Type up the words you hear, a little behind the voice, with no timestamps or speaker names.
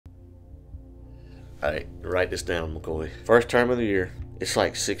Hey, write this down, McCoy. First term of the year, it's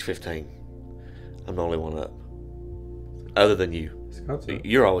like 6:15. I'm the only one up. Other than you. Scott's up.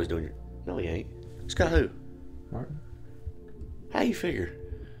 You're always doing your... No, he ain't. Scott who? Martin. How you figure?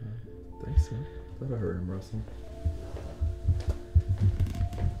 I think so. Thought I heard him rustling.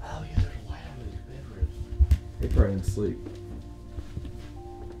 Oh, yeah, there's a light on in his bedroom. He probably didn't sleep.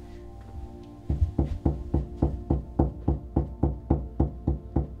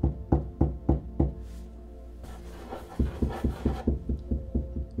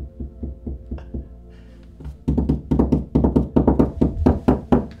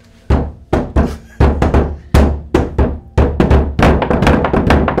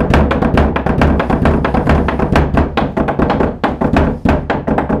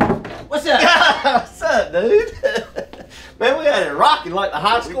 Like the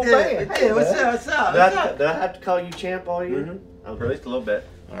high school band. Hey, what's up? Do I have to call you champ all year? Mm-hmm. Okay. At least a little bit.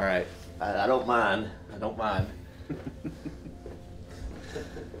 All right. I don't mind. I don't mind.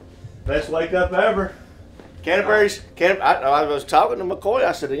 Best wake up ever. Canterbury's. I was talking to McCoy.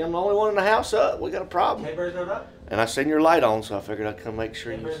 I said, I'm the only one in the house up. We got a problem. Canterbury's not up? And I seen your light on, so I figured I'd come make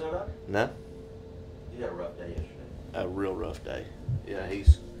sure you. Canterbury's not up? No. You had a rough day yesterday. A real rough day. Yeah,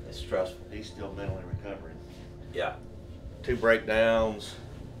 It's stressful. he's still mentally recovering. Yeah. 2 breakdowns,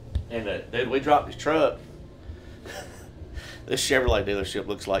 and dude, we dropped his truck. This Chevrolet dealership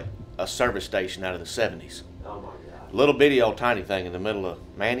looks like a service station out of the 70s. Oh my God. Little bitty old tiny thing in the middle of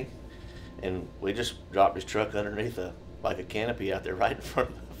Manning, and we just dropped his truck underneath a canopy out there right in front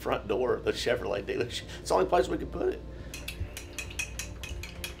of the front door of the Chevrolet dealership. It's the only place we could put it.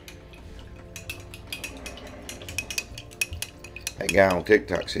 That guy on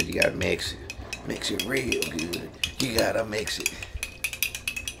TikTok said you gotta mix it real good. You gotta mix it.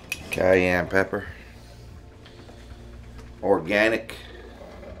 Cayenne pepper, organic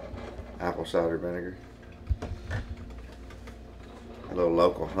apple cider vinegar, a little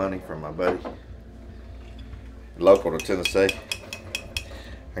local honey from my buddy, local to Tennessee.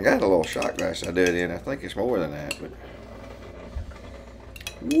 I got a little shot glass I do it in. I think it's more than that, but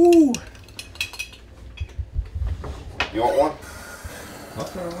woo! You want one? I'll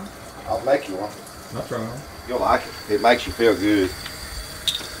try one. I'll make you one. I'll try one. You'll like it. It makes you feel good.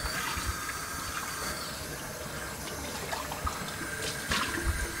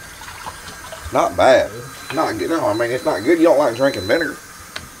 Not bad. Not good. No, I mean, it's not good. You don't like drinking vinegar.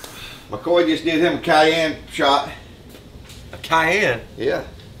 McCoy just did him a cayenne shot. A cayenne? Yeah.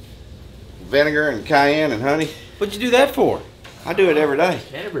 Vinegar and cayenne and honey. What'd you do that for? I do it every day.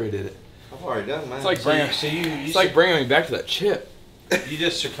 Canterbury did it. I've already done mine. It's like So bringing me back to that chip. You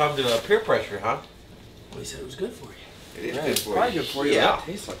just succumbed to peer pressure, huh? Well, he said it was good for you. It is Yeah, good it's for probably you. good for you. Yeah. That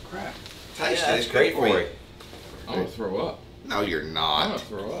tastes like crap. Taste Yeah, it. it's It's great good for you. I'm gonna throw up. No, you're I'm not. gonna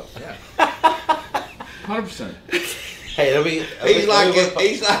throw up. Yeah. 100%. Hey, let me He's like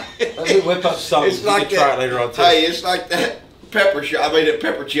let me whip up something. It's You like can try that. it later on too. Hey, it's like that pepper shot. I made a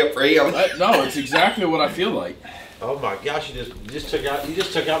pepper chip for him. No, it's exactly what I feel like. Oh my gosh, you just took out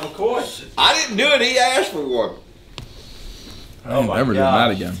McCoy. I didn't do it. He asked for one. I ain't my never doing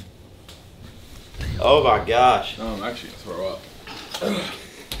gosh. that again. Oh my gosh. No, I'm actually gonna throw up.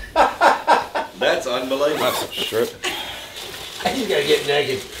 That's unbelievable. That's a strip. I just gotta get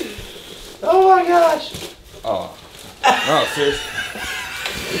naked. Oh my gosh. Oh. No, seriously.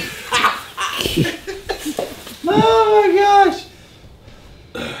 Oh my gosh.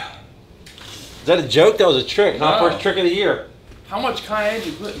 Is that a joke? That was a trick, huh? No. First trick of the year. How much cayenne did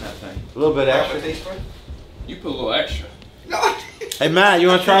you put in that thing? A little bit extra. You put a little extra. No. Hey Matt, you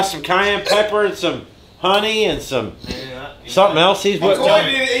want to try some cayenne pepper and some honey and some something else? He's whipped up.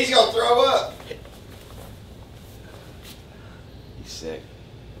 He's gonna throw up. He's sick.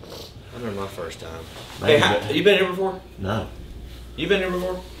 I remember my first time. Hey, Hey, you been here before? No. You been here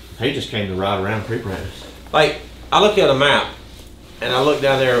before? He just came to ride around pre-practice. Like, I look at a map, and I look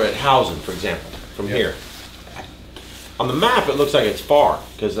down there at Housen, for example, from here. On the map, it looks like it's far,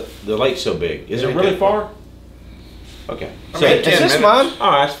 because the lake's so big. Is it really far? Okay. I mean, 10 is this minutes. mine?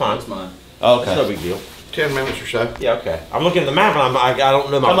 Oh, that's fine. That's mine. Oh, That's no big deal. 10 minutes or so. Yeah, okay. I'm looking at the map, and I don't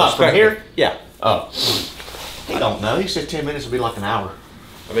know my Come up from perspective. here? Yeah. Oh. He don't know. He said 10 minutes would be like an hour.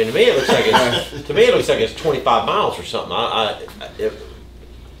 I mean, to me, it looks like it's 25 miles or something.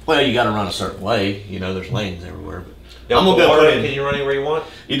 Well, you got to run a certain way. You know, there's lanes everywhere. But I'm I'm gonna go put Can in. you run anywhere you want?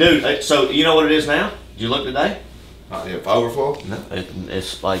 You do. So you know what it is now? Did you look today? If overflow? No.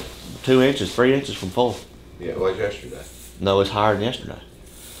 It's like 2 inches, 3 inches from full. Yeah, it was yesterday. No, it's higher than yesterday.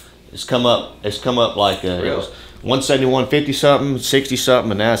 It's come up like it was 171.50 something, 60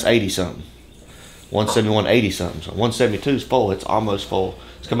 something, and now it's 80 something. 171.80 something. So 172 is full. It's almost full.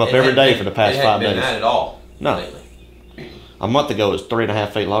 It's come up every day for the past 5 days. It hasn't been that at all. No. Lately. A month ago, it was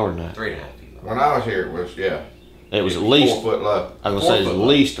 3.5 feet lower than that. 3.5 feet. When I was here, it was, yeah. It was at least 4 foot low. I was gonna say it's at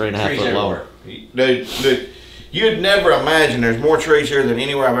least 3.5 Trees foot lower. everywhere. Dude, you'd never imagine there's more trees here than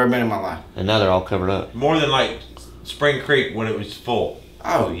anywhere I've ever been in my life. And now they're all covered up. More than like Spring Creek when it was full.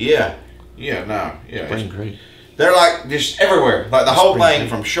 Oh, yeah. Yeah, no. Yeah. Spring Creek. They're like just everywhere. Like the whole Spring thing Creek.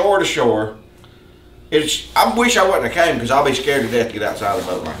 from shore to shore. I wish I wouldn't have came because I'll be scared to death to get outside the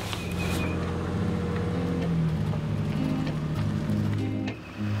boat line.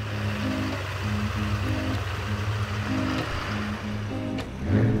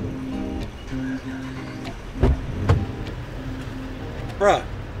 Bruh,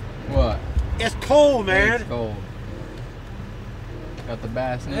 What? it's cold, man. It's cold. Got the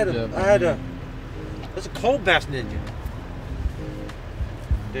Bass I had Ninja. a, it's a cold Bass Ninja.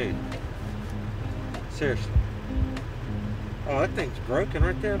 Dude. Seriously. Oh, that thing's broken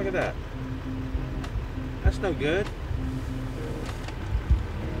right there. Look at that. That's no good.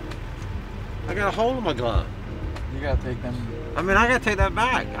 I got a hole in my glove. You gotta take them. I mean, I gotta take that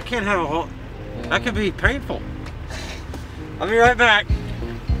back. I can't have a hole. That could be painful. I'll be right back.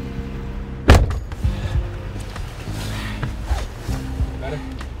 Better?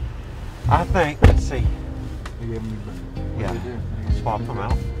 I think, let's see. You give them. Yeah. Swap them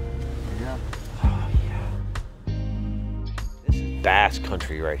out. Yeah. Oh, yeah. This is bass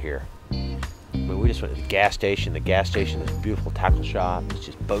country right here. I mean, we just went to the gas station. The gas station is a beautiful tackle shop. It's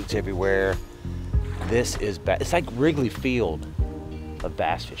just boats everywhere. This is it's like Wrigley Field of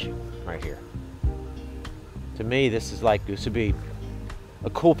bass fishing right here. To me, this would be a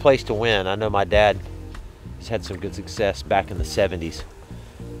cool place to win. I know my dad has had some good success back in the 70s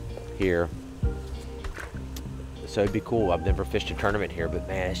here. So it'd be cool. I've never fished a tournament here, but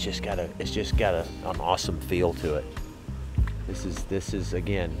man, it's just got an awesome feel to it. This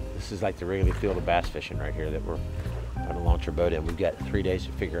is like the Wrigley Field of bass fishing right here that we're going to launch our boat in. We've got 3 days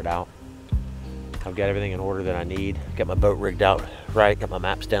to figure it out. I've got everything in order that I need. Got my boat rigged out right. Got my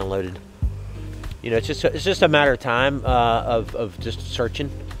maps downloaded. You know, it's just a matter of time of just searching.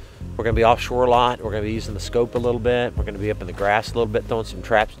 We're going to be offshore a lot. We're going to be using the scope a little bit. We're going to be up in the grass a little bit, throwing some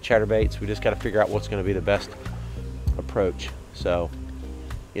traps and chatterbaits. We just got to figure out what's going to be the best approach. So,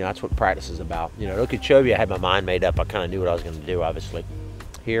 you know, that's what practice is about. You know, at Okeechobee, I had my mind made up. I kind of knew what I was going to do, obviously.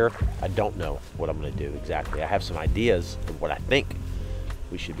 Here, I don't know what I'm going to do exactly. I have some ideas of what I think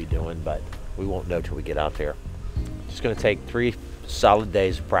we should be doing, but we won't know till we get out there. It's just going to take 3 solid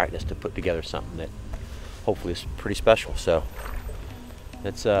days of practice to put together something that hopefully is pretty special. So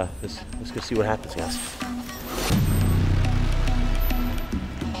let's go see what happens, guys.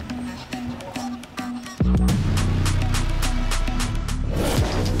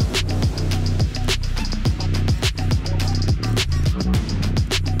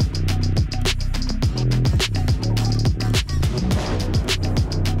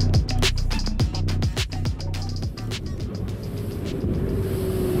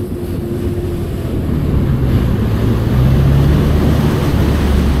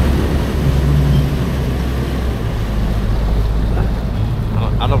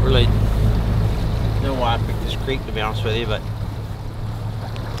 I don't really know why I picked this creek, to be honest with you, but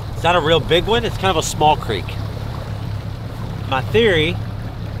it's not a real big one. It's kind of a small creek. My theory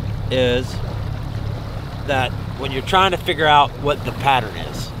is that when you're trying to figure out what the pattern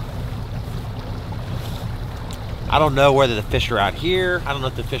is, I don't know whether the fish are out here. I don't know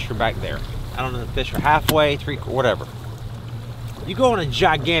if the fish are back there. I don't know if the fish are halfway, whatever. You go on a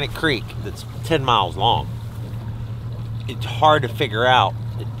gigantic creek that's 10 miles long. It's hard to figure out.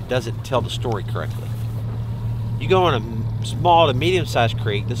 It doesn't tell the story correctly. You go on a small to medium-sized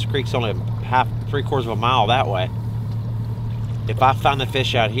creek. This creek's only 3/4 of a mile that way. If I find the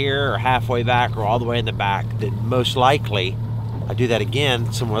fish out here or halfway back or all the way in the back, then most likely I do that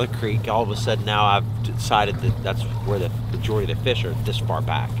again, some other creek. All of a sudden now I've decided that that's where the majority of the fish are, this far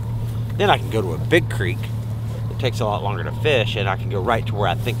back. Then I can go to a big creek. It takes a lot longer to fish, and I can go right to where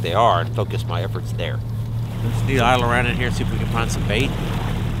I think they are and focus my efforts there. Let's do idle around in here and see if we can find some bait.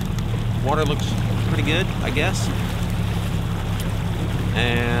 Water looks pretty good, I guess.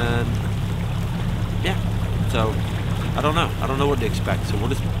 And yeah, so I don't know. I don't know what to expect. So we'll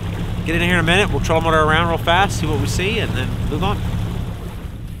just get in here in a minute. We'll troll motor around real fast, see what we see, and then move on.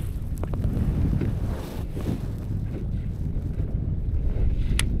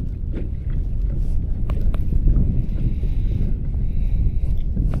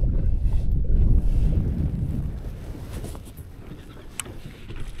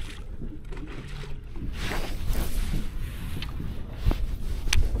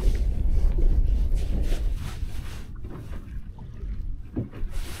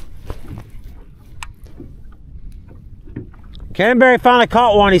 Canterbury finally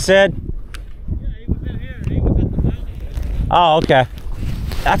caught one, he said. Yeah, he was in here. He was at the mountain. Oh, okay.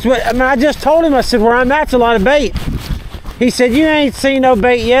 That's what, I mean, I just told him, I said, where I'm at's a lot of bait. He said, you ain't seen no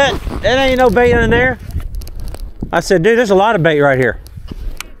bait yet. There ain't no bait in there. I said, dude, there's a lot of bait right here.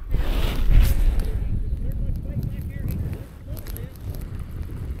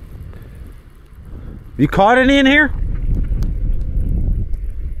 You caught any in here?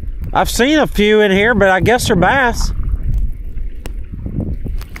 I've seen a few in here, but I guess they're bass.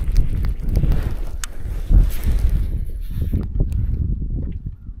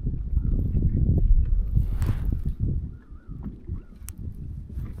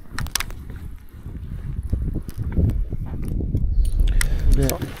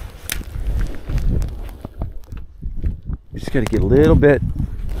 Just got to get a little bit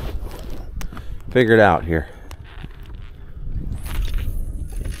figured out here.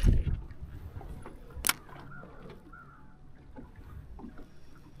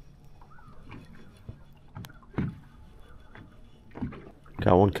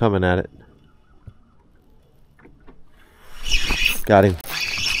 Got one coming at it. Got him.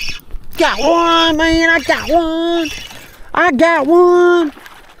 Got one, man. I got one. I got one.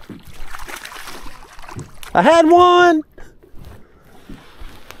 I had one.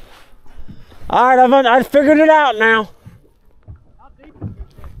 All right, I figured it out now.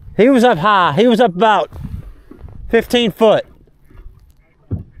 He was up high. He was up about 15 foot.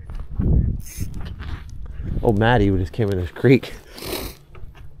 Old Matty just came in this creek.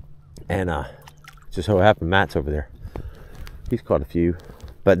 And just so happened Matt's over there. He's caught a few.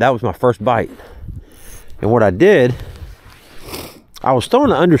 But that was my first bite. And what I did, I was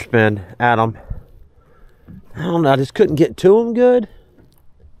throwing an underspin at him. I don't know, I just couldn't get to him good.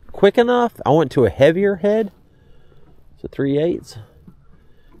 Quick enough. I went to a heavier head. It's a 3/8.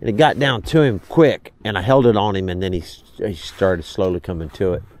 And it got down to him quick. And I held it on him, and then he started slowly coming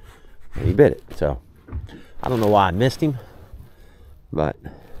to it. And he bit it. So, I don't know why I missed him. But,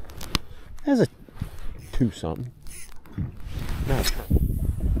 there's a 2-something. No.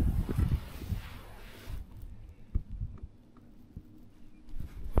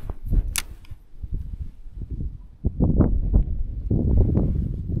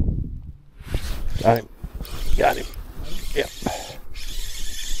 Got him. Got him. Yep.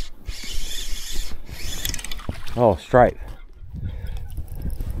 Oh, stripe.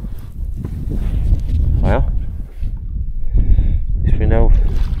 Well, at least we know.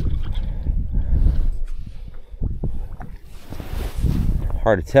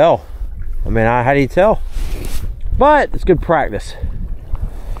 Hard to tell. I mean, how do you tell? But it's good practice.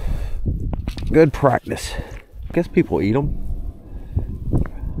 Good practice. I guess people eat them.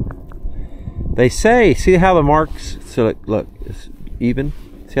 They say, see how the marks, so look, it's even.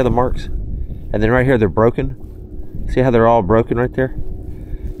 See how the marks? And then right here, they're broken. See how they're all broken right there?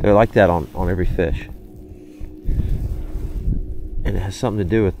 They're like that on every fish. And it has something to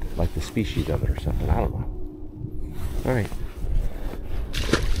do with like the species of it or something. I don't know. All right.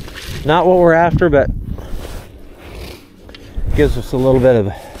 Not what we're after, but gives us a little bit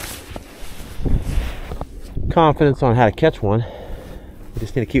of confidence on how to catch one. We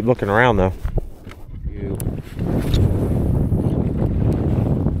just need to keep looking around though.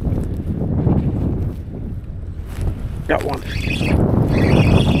 Got one.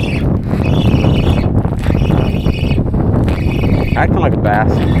 Acting like a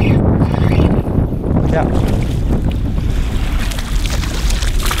bass. Yeah.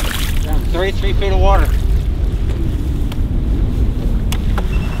 Down 33 feet of water.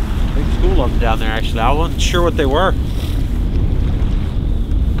 Big school up down there actually. I wasn't sure what they were.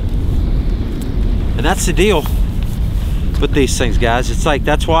 And that's the deal with these things, guys. It's like,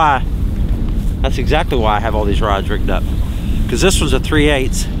 that's exactly why I have all these rods rigged up. Because this one's a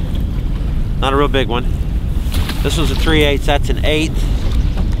 3/8. Not a real big one. This one's a 3/8, that's an 1/8.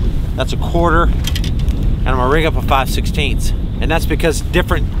 That's a 1/4. And I'm gonna rig up a 5/16. And that's because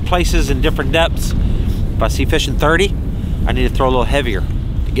different places and different depths, if I see fish in 30, I need to throw a little heavier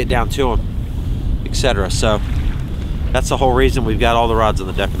to get down to them, etc. So that's the whole reason we've got all the rods on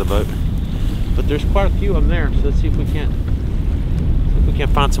the deck of the boat. But there's quite a few of them there, so let's see if we can't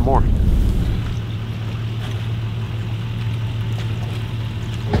find some more.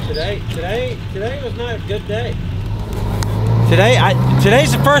 Today was not a good day.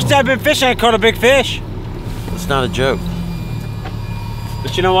 Today's the first day I've been fishing I caught a big fish. It's not a joke.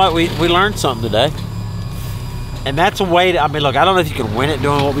 But you know what? We learned something today. And that's a way to, I mean, look, I don't know if you can win it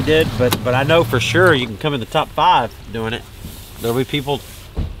doing what we did, but I know for sure you can come in the top 5 doing it. There'll be people.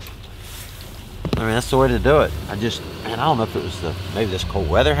 I mean, that's the way to do it. Man, I don't know if it was maybe this cold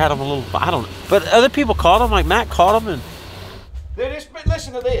weather had them a little, I don't know. But other people caught them, like Matt caught them, and Dude,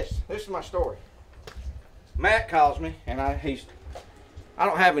 listen to this. This is my story. Matt calls me, and I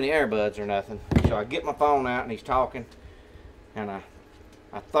don't have any earbuds or nothing, so I get my phone out, and he's talking, and I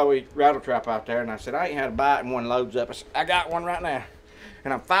throw a rattle trap out there, and I said, I ain't had a bite, and one loads up. I said, I got one right now,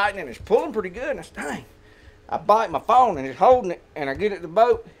 and I'm fighting, and it's pulling pretty good, and I said, dang. I bite my phone, and it's holding it, and I get it to the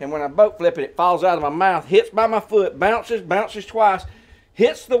boat, and when I boat flip it, it falls out of my mouth, hits by my foot, bounces twice,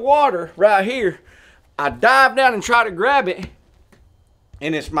 hits the water right here. I dive down and try to grab it,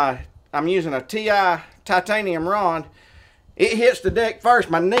 and I'm using a TI titanium rod. It hits the deck first,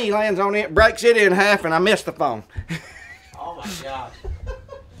 my knee lands on it, breaks it in half, and I miss the phone. Oh my gosh.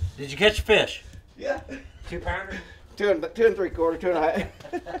 Did you catch a fish? Yeah. 2 pounder? 2 and 3/4,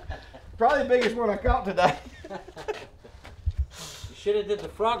 2.5. Probably the biggest one I caught today. You should have did the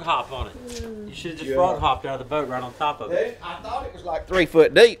frog hop on it. You should have just frog hopped out of the boat right on top of it. I thought it was like 3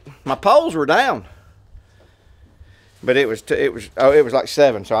 foot deep. My poles were down, but it was like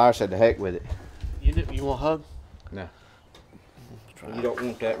 7. So I said to heck with it. You want a hug? No. You don't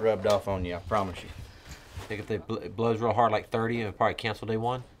want that rubbed off on you. I promise you. I think if it blows real hard like 30, it'll probably cancel day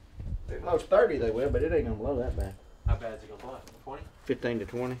 1. If it blows 30, they will, but it ain't gonna blow that bad. How bad is it gonna blow? 20? 15 to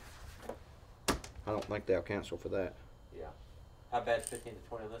 20. I don't think they'll cancel for that. Yeah. How bad is 15 to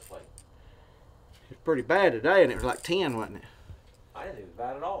 20 on this lake? It's pretty bad today, and it was like 10, wasn't it? I didn't think it was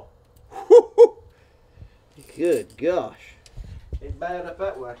bad at all. Good gosh. It's bad up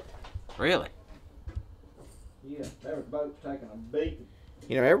that way. Really? Yeah, every boat's taking a beating.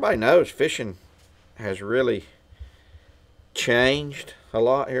 You know, everybody knows fishing has really changed a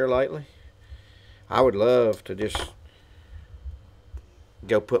lot here lately. I would love to just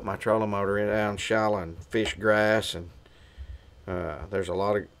go put my trolling motor in down shallow and fish grass, and there's a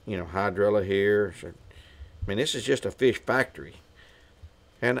lot of hydrilla here. So, I mean, this is just a fish factory,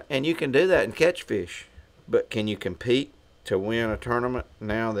 and you can do that and catch fish, but can you compete to win a tournament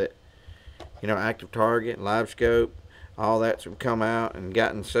now that Active Target, Live Scope, all that's come out and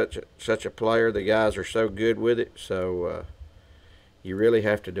gotten such a player? The guys are so good with it, so you really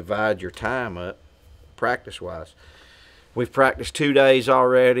have to divide your time up practice-wise. We've practiced 2 days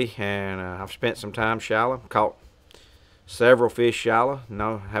already, and I've spent some time shallow. Caught several fish shallow.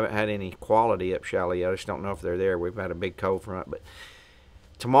 No, haven't had any quality up shallow yet. I just don't know if they're there. We've had a big cold front, but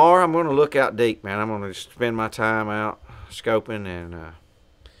tomorrow I'm going to look out deep, man. I'm going to spend my time out scoping and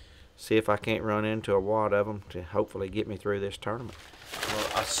see if I can't run into a wad of them to hopefully get me through this tournament. Well,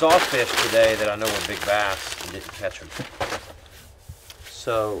 I saw fish today that I know were big bass and didn't catch them.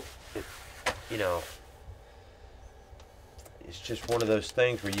 So, it's just one of those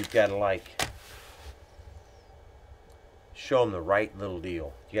things where you've got to show them the right little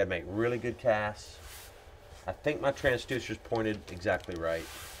deal. You got to make really good casts. I think my transducer's pointed exactly right.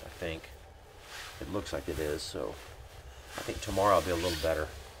 I think it looks like it is. So I think tomorrow I'll be a little better.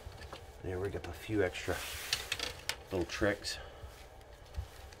 Yeah, rig up a few extra little tricks.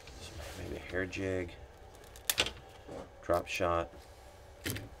 So maybe a hair jig, drop shot.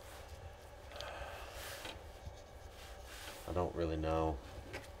 I don't really know.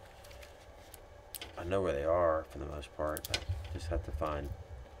 I know where they are for the most part, but just have to find.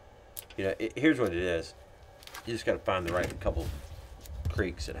 Here's what it is. You just got to find the right couple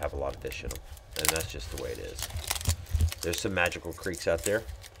creeks that have a lot of fish in them, and that's just the way it is. There's some magical creeks out there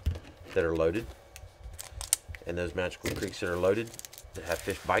that are loaded, and those magical creeks that are loaded that have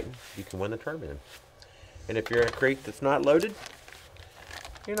fish biting, you can win the tournament in. And if you're in a creek that's not loaded,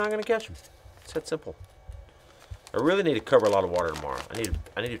 you're not going to catch them. It's that simple. I really need to cover a lot of water tomorrow.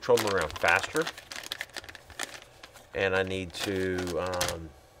 I need to troll them around faster, and I need to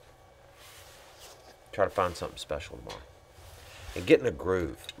try to find something special tomorrow and get in a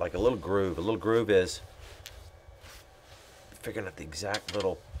groove, like a little groove. A little groove is figuring out the exact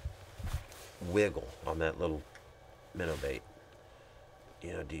little wiggle on that little minnow bait.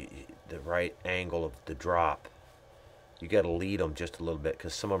 The right angle of the drop. You got to lead them just a little bit,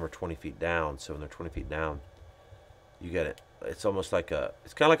 because some of them are 20 feet down. So when they're 20 feet down, you get it. It's almost like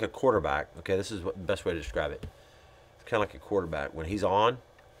it's kind of like a quarterback. Okay, this is the best way to describe it. It's kind of like a quarterback. When he's on,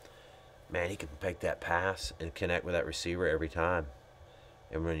 man, he can make that pass and connect with that receiver every time.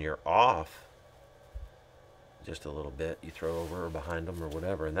 And when you're off just a little bit, you throw over or behind them or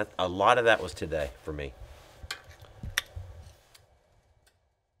whatever. And a lot of that was today for me.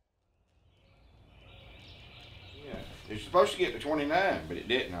 Yeah, it's supposed to get to 29, but it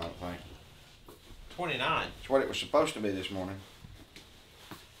didn't, I don't think. 29. It's what it was supposed to be this morning.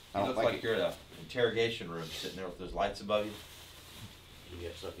 I don't think like you're in an interrogation room sitting there with those lights above you. You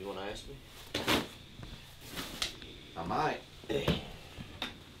got something you want to ask me? I might.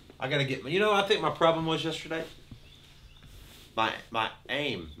 I gotta get. I think my problem was yesterday. my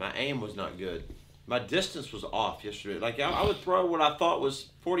aim was not good. My distance was off yesterday. Like I would throw what I thought was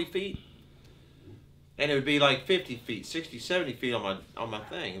 40 feet, and it would be like 50 feet, 60, 70 feet on my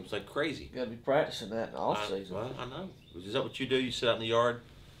thing. It was like crazy. You gotta be practicing that in off season. Well, I know. Is that what you do? You sit out in the yard?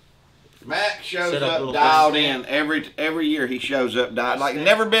 Mac shows Set up up little dialed things. in every year. He shows up dialed. Like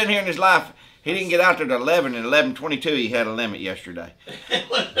never been here in his life. He didn't get out there to 11 and 11:22. He had a limit yesterday. It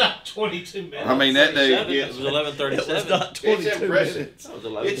was not 22 minutes. I mean that dude. It was 11:37. It was not 22 It's impressive. minutes. That was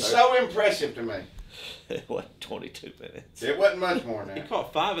 11:30. It's so impressive to me. It wasn't 22 minutes. It wasn't much more than He that.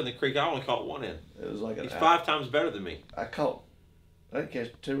 caught 5 in the creek. I only caught 1 in. It was like an He's hour. 5 times better than me. I didn't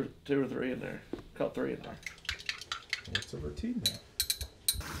catch two or three in there. Caught 3 in there. It's a routine now.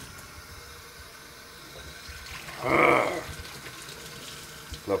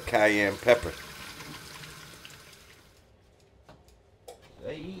 Little cayenne pepper.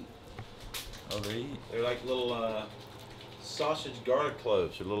 They eat. Oh, they eat. They're like little sausage garlic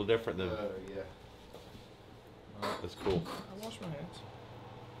cloves. They're a little different than. Yeah. That's cool. I wash my hands.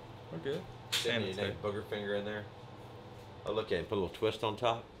 We're good. Sandy, you booger finger in there. Oh, look at it. Put a little twist on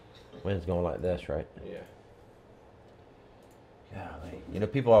top. Wind's going like this, right? Yeah. Golly. You know,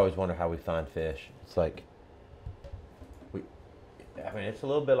 people always wonder how we find fish. It's like, it's a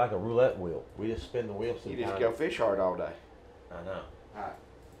little bit like a roulette wheel. We just spin the wheel sometimes. You just go fish hard all day. I know. Alright.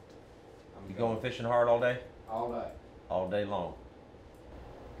 You going fishing hard all day? All day. All day long.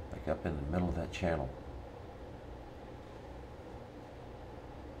 Like up in the middle of that channel.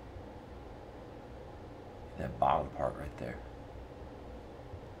 That bottom part right there.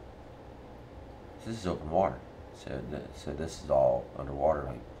 This is open water. So this is all underwater,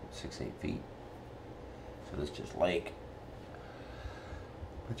 like 6-8 feet. So this is just lake.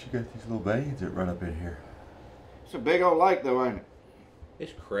 But you got these little veins that run up in here. It's a big old lake though, ain't it?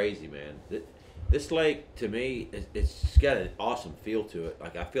 It's crazy, man. This lake, to me, it's got an awesome feel to it.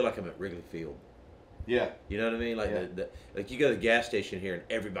 Like, I feel like I'm at Wrigley Field. Yeah. You know what I mean? Like, Yeah. like you go to the gas station here and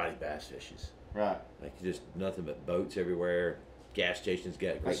everybody bass fishes. Right. Like, just nothing but boats everywhere. Gas stations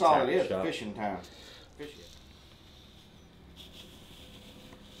got great That's all it tackle is. shop. Fishing time. Fishing.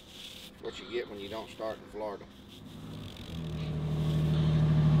 What you get when you don't start in Florida.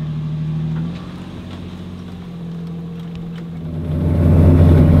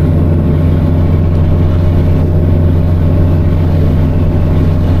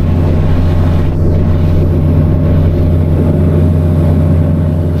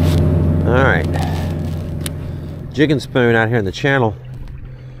 Jig and spoon out here in the channel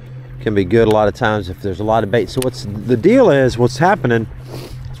can be good a lot of times if there's a lot of bait. So what's the deal is, what's happening,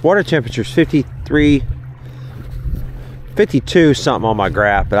 is water temperature's 53, 52 something on my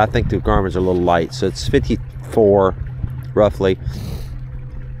graph, but I think the Garmin's are a little light, so it's 54 roughly,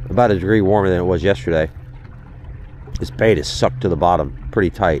 about a degree warmer than it was yesterday. This bait is sucked to the bottom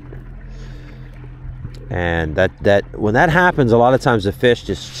pretty tight, and that when that happens, a lot of times the fish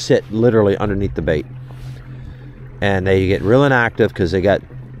just sit literally underneath the bait. And they get real inactive because they got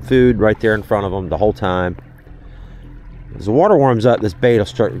food right there in front of them the whole time. As the water warms up, this bait will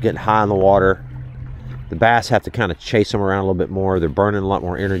start getting high in the water. The bass have to kind of chase them around a little bit more. They're burning a lot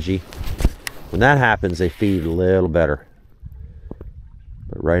more energy. When that happens, they feed a little better.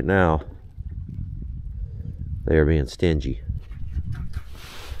 But right now, they are being stingy.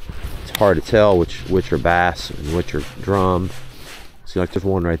 It's hard to tell which are bass and which are drum. See, like there's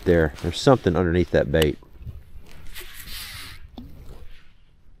one right there. There's something underneath that bait.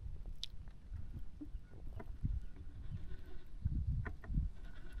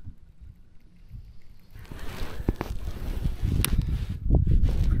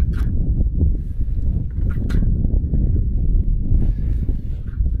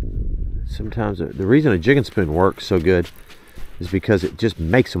 Sometimes the reason a jig and spoon works so good is because it just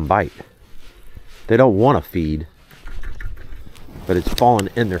makes them bite. They don't want to feed, but it's falling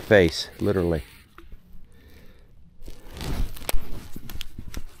in their face, literally.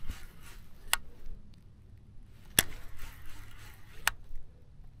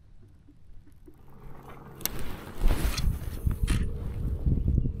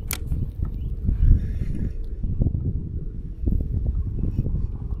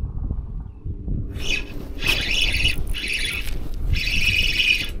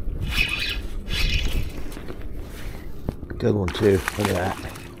 Good one too. Look at that.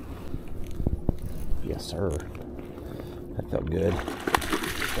 Yes, sir. That felt good.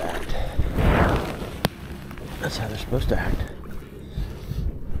 That's how they're supposed to act.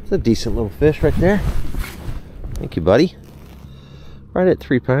 It's a decent little fish right there. Thank you, buddy. Right at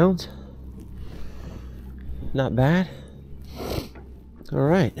 3 pounds. Not bad. All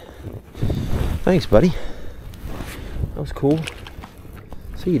right. Thanks, buddy. was cool.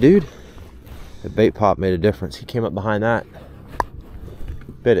 See you, dude. The bait pop made a difference. He came up behind that.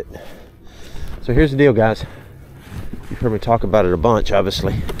 Bit it. So here's the deal, guys. You've heard me talk about it a bunch,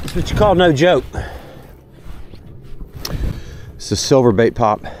 obviously. It's what you call no joke. It's a silver bait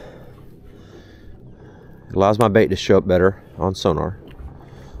pop. It allows my bait to show up better on sonar.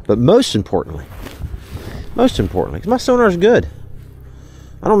 But most importantly, because my sonar is good.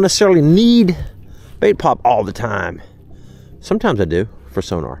 I don't necessarily need bait pop all the time. Sometimes I do for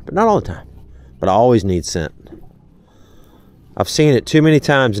sonar, but not all the time. But I always need scent. I've seen it too many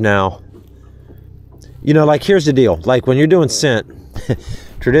times now. You know, like here's the deal. Like when you're doing scent,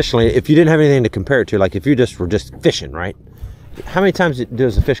 traditionally, if you didn't have anything to compare it to, like if you just were just fishing, right? How many times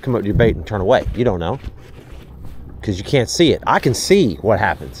does a fish come up to your bait and turn away? You don't know. Because you can't see it. I can see what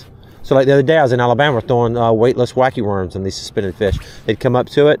happens. So like the other day I was in Alabama throwing weightless wacky worms and these suspended fish. They'd come up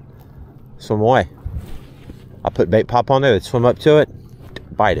to it, swim away. I put bait pop on there, they'd swim up to it,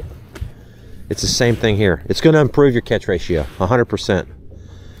 bite it. It's the same thing here. It's going to improve your catch ratio, 100%.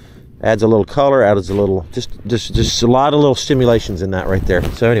 Adds a little color, adds a little, just a lot of little stimulations in that right there.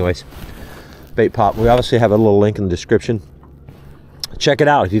 So anyways, bait pop. We obviously have a little link in the description. Check it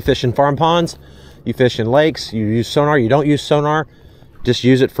out. If you fish in farm ponds, you fish in lakes, you use sonar, you don't use sonar, just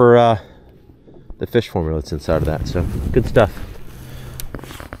use it for the fish formula that's inside of that. So good stuff.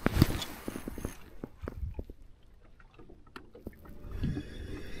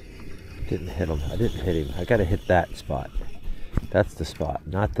 Didn't hit him. I didn't hit him. I got to hit that spot. That's the spot,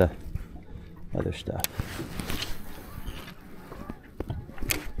 not the other stuff.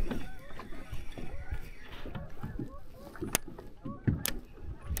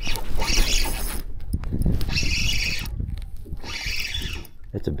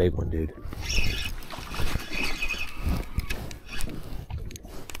 It's a big one, dude.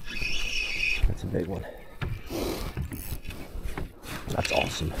 That's a big one. That's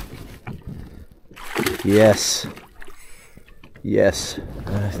awesome. Yes. Yes.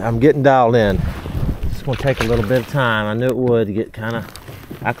 I'm getting dialed in. It's going to take a little bit of time. I knew it would to get kind of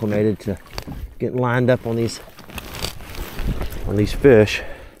acclimated to getting lined up on these fish.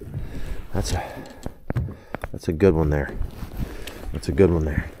 That's a good one there. That's a good one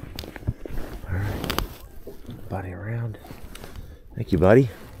there. All right. Body around. Thank you, buddy.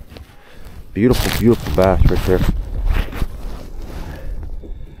 Beautiful, beautiful bass right there.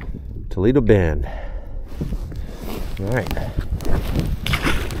 Toledo Bend. All right.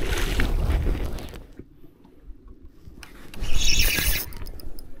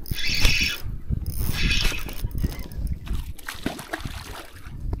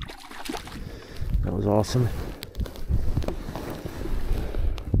 That was awesome.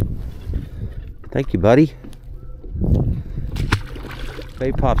 Thank you, buddy.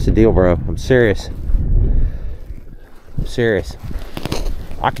 Bait pop's the deal, bro. I'm serious. I'm serious.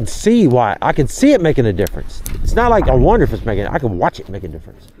 I can see why. I can see it making a difference. It's not like I wonder if it's making it. I can watch it make a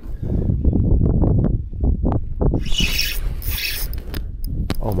difference.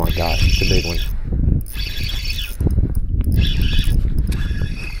 Oh my gosh, it's a big one.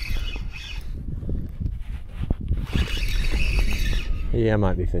 Yeah, I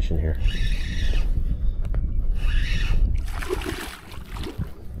might be fishing here.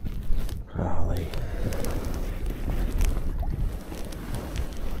 Golly.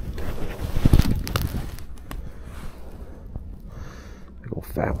 Big old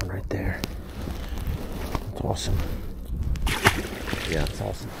fat one right there. That's awesome. Yeah, it's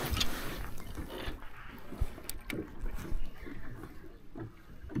awesome.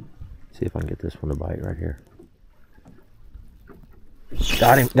 See if I can get this one to bite right here.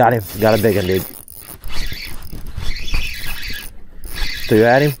 Got him, got him. Got a big one, dude. So you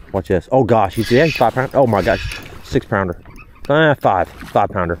at him? Watch this. Oh gosh, you see that? He's 5 pounder. Oh my gosh, 6 pounder. 5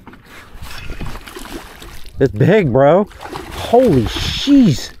 pounder. It's big, bro. Holy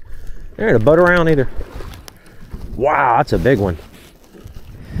jeez. There ain't a boat around either. Wow, that's a big one.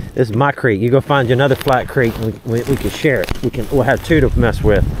 This is my creek. You go find you another flat creek and we can share it. We'll have 2 to mess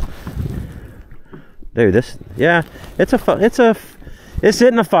with. Dude, this, yeah, it's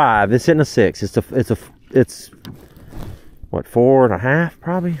hitting a 5. It's hitting a 6. It's what, 4.5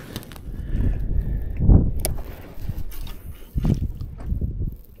 probably.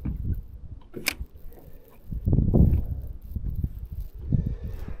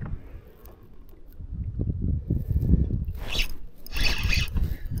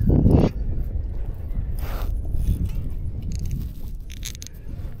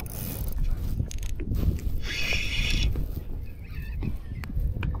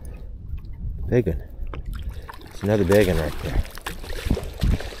 Big one. It's another big one right there.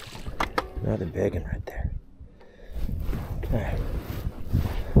 Another big one right there. Okay.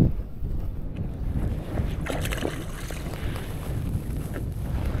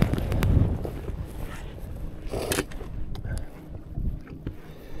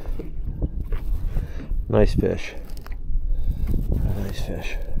 Nice fish. Nice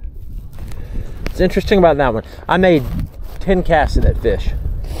fish. It's interesting about that one. I made 10 casts of that fish.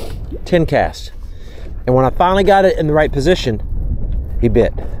 10 casts. And when I finally got it in the right position, he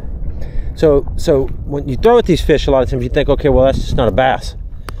bit. So when you throw at these fish, a lot of times you think, okay, well, that's just not a bass.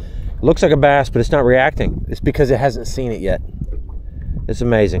 It looks like a bass, but it's not reacting. It's because it hasn't seen it yet. It's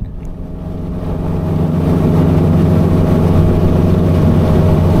amazing.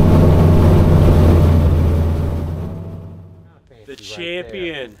 The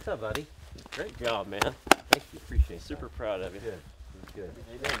champion. What's up, buddy? Great job, man. Thank you. Appreciate it. Super proud of you. Good. Good.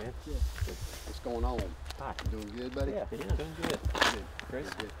 How you doing, man? What's going on? Hi. Doing good, buddy? Yeah, doing good. Great.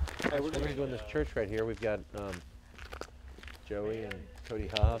 Hey, we're doing this church right here. We've got Joey and Cody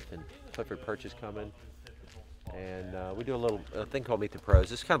Huff and Clifford Purchase coming. And we do a thing called Meet the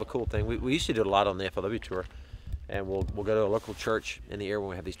Pros. It's kind of a cool thing. We used to do it a lot on the FLW tour. And we'll go to a local church in the area when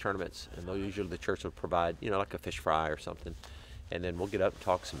we have these tournaments. And usually the church will provide, like a fish fry or something. And then we'll get up and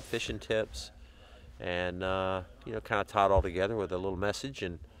talk some fishing tips. And, kind of tie it all together with a little message.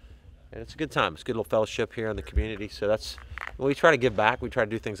 And it's a good time. It's a good little fellowship here in the community. So we try to give back. We try to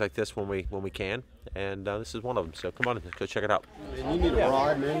do things like this when we can. And this is one of them. So come on and go check it out. And you need a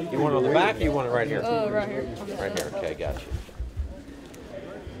rod, man. You want it on the back or you want it right here? Right here. Right here. Okay, got you.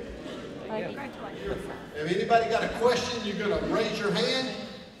 If anybody got a question, you're going to raise your hand.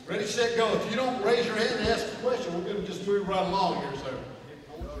 Ready, set, go. If you don't raise your hand and ask a question, we're going to just move right along here. So,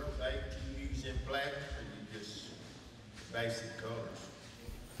 color bait you use in black, or you just basic colors?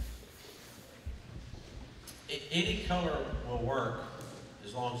 Any color will work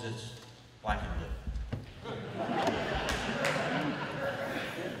as long as it's black and blue.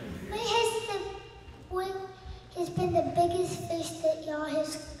 What has been the biggest fish that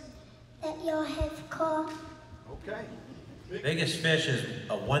y'all have caught? okay. Biggest fish is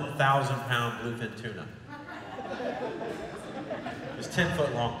a 1,000-pound bluefin tuna. It's 10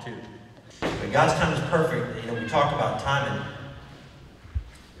 foot long too. But God's time is perfect. We talk about timing.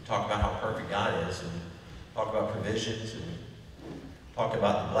 We talk about how perfect God is, and we talk about provisions, and we talk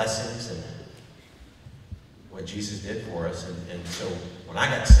about the blessings and what Jesus did for us. And so when I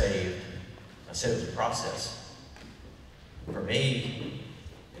got saved, I said it was a process. For me,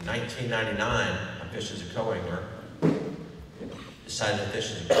 in 1999, I fished as a co-angler. Decided to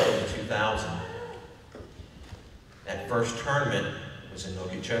fish as a pro in 2000. That first tournament was in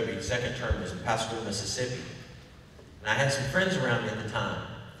Okeechobee. The second tournament was in Pascagoula, Mississippi. And I had some friends around me at the time.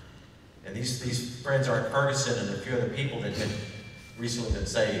 And these friends are at Ferguson and a few other people that had recently been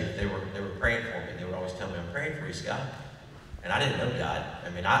saved. They were praying for me. They would always tell me, I'm praying for you, Scott. And I didn't know God. I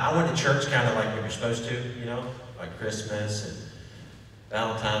mean, I went to church kind of like we were supposed to, like Christmas and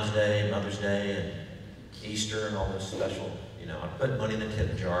Valentine's Day, Mother's Day, and Easter, and all those special, I put money in the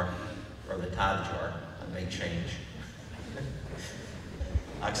tip jar, or the tithe jar. I make change.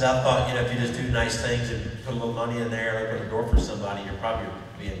 Because I thought, if you just do nice things and put a little money in there, open a door for somebody, you're probably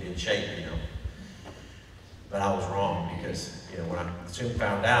be in good shape, But I was wrong, because, when I soon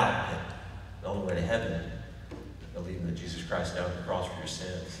found out that the only way to heaven is believing that Jesus Christ died on the cross for your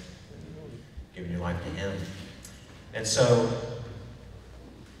sins, giving your life to Him. And so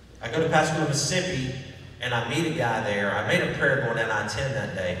I go to Pascagoula, Mississippi, and I meet a guy there. I made a prayer going down I-10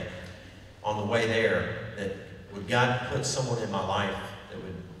 that day on the way there, that would God put someone in my life that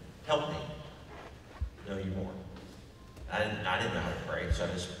would help me know you more. I didn't know how to pray, so I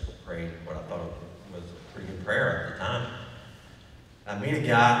just prayed what I thought was a pretty good prayer at the time. I meet a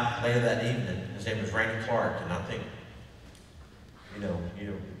guy later that evening. His name was Randy Clark, and I think,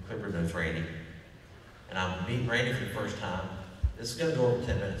 Clifford knows Randy. And I'm meeting Randy for the first time. This is going to go over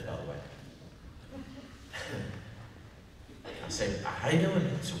 10 minutes, by the way. I say, how you doing?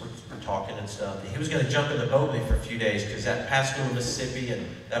 So we're talking and stuff. And he was going to jump in the boat with me for a few days, because that Pascagoula, Mississippi, and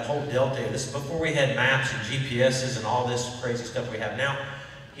that whole delta, this is before we had maps and GPSs and all this crazy stuff we have now.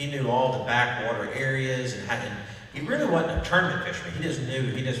 He knew all the backwater areas, and he really wasn't a tournament fisherman.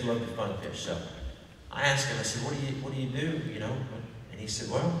 He just loved to fun fish. So I asked him, I said, what do you do, And he said,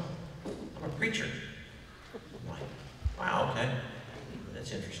 well, I'm a preacher. I'm like, wow, okay.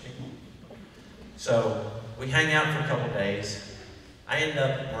 That's interesting. So we hang out for a couple days. I end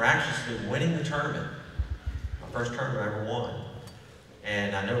up miraculously winning the tournament. My first tournament I ever won.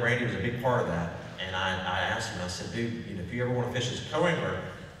 And I know Randy was a big part of that. And I asked him, I said, dude, if you ever want to fish as a co-angler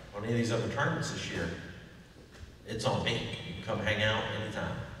on any of these other tournaments this year, it's on me. You can come hang out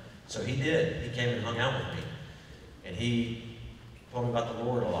anytime. So he did. He came and hung out with me. And he told me about the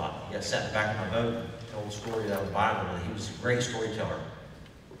Lord a lot. He got sat in the back of my boat, told stories out of the Bible, and he was a great storyteller.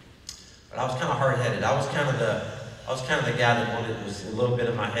 But I was kind of hard-headed. I was kind of the guy that wanted, it was a little bit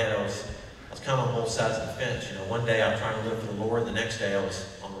in my head. I was kind of on both sides of the fence. You know, one day I'm trying to live for the Lord, the next day I was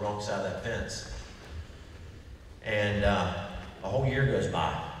on the wrong side of that fence. And a whole year goes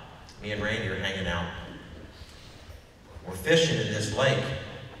by. Me and Randy are hanging out. We're fishing in this lake.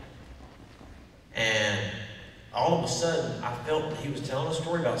 And all of a sudden, I felt that he was telling a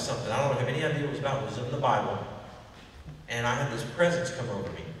story about something. I don't have any idea what it was about. It was in the Bible. And I had this presence come over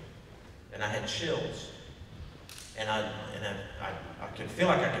me. And I had chills. And I could feel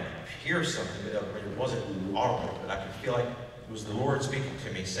like I could hear something, but it wasn't audible. But I could feel like it was the Lord speaking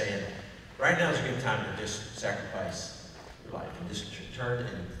to me, saying, right now is a good time to just sacrifice your life. And just turn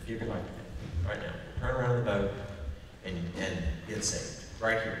and give your life to me. Right now. Turn around the boat and get saved.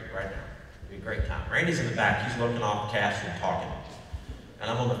 Right here, right now. It'll be a great time. Randy's in the back. He's looking off the cast and talking.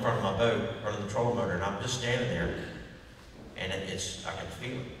 And I'm on the front of my boat, running the trolling motor, and I'm just standing there. And I can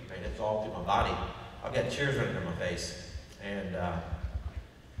feel it. I mean, it's all through my body. I've got tears running down my face. And I'm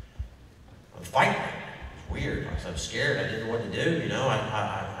fighting. It's weird. I'm scared. I didn't know what to do. You know,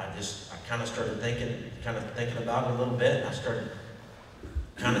 I kind of started thinking about it a little bit. And I started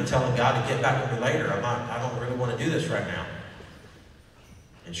kind of telling God to get back with me later. I don't really want to do this right now.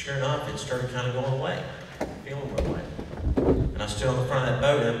 And sure enough, it started kind of going away. Feeling went away. And I stood on the front of that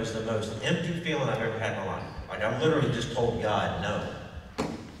boat, and it was the most empty feeling I've ever had in my life. Like, I literally just told God no.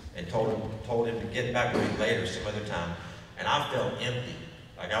 And told him to get back with me later some other time. And I felt empty.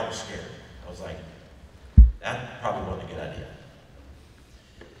 Like, I was scared. I was like, that probably wasn't a good idea.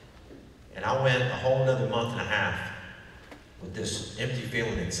 And I went a whole another month and a half with this empty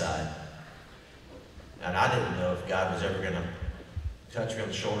feeling inside. And I didn't know if God was ever going to touch me on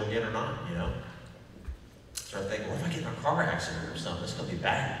the shoulder again or not, you know. Started thinking, what if I get in a car accident or something? This is going to be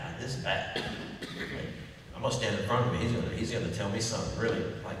bad. Like, this is bad. Like, I'm going to stand in front of me. He's going to tell me something really,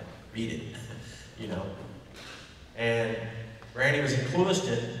 like, beat it, you know. And Randy was in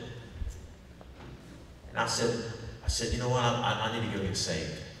Clewiston. And I said, you know what? I need to go get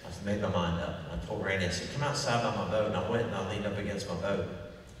saved. I made my mind up. And I told Randy, I said, come outside by my boat. And I went and I leaned up against my boat.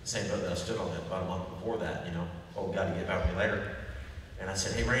 The same boat that I stood on about a month before that, you know. Told God to get back with me later. And I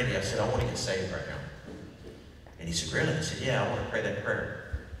said, hey, Randy, I said, I want to get saved right now. And he said, really? I said, yeah, I want to pray that prayer.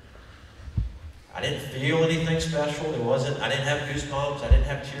 I didn't feel anything special. I didn't have goosebumps. I didn't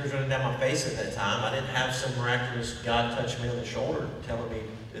have tears running down my face at that time. I didn't have some miraculous God touch me on the shoulder telling me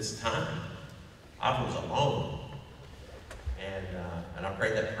it's time. I was alone. And I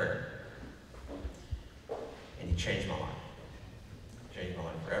prayed that prayer. And he changed my life. Changed my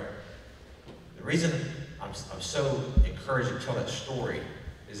life forever. The reason I'm so encouraged to tell that story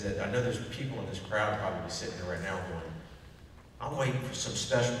is that I know there's people in this crowd probably sitting there right now going, I'm waiting for some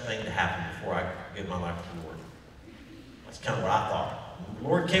special thing to happen before I give my life to the Lord. That's kind of what I thought. The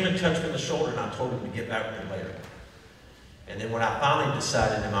Lord came and touched me on the shoulder, and I told him to get back with me later. And then when I finally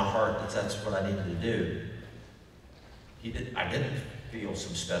decided in my heart that that's what I needed to do, I didn't feel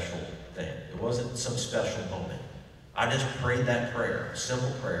some special thing. It wasn't some special moment. I just prayed that prayer, a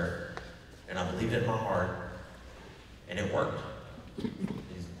simple prayer, and I believed it in my heart, and it worked.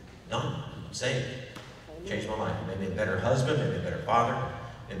 He's done. I'm saved. Changed my life. Made me a better husband, made me a better father,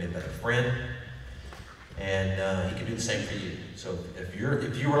 made me a better friend, and he can do the same for you. So if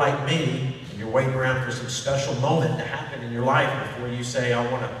you were like me and you're waiting around for some special moment to happen in your life before you say,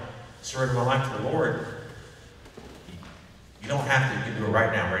 I want to surrender my life to the Lord, you don't have to. You can do it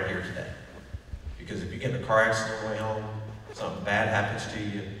right now, right here today. Because if you get in a car accident on the way home, something bad happens to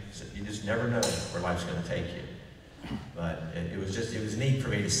you, you just never know where life's going to take you. But it was neat for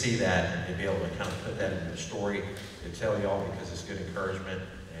me to see that and to be able to kind of put that into a story to tell y'all, because it's good encouragement,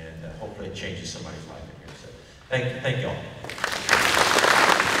 and hopefully it changes somebody's life in here. So thank y'all.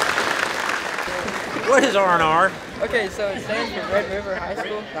 What is R&R? Okay, so it stands for Red River High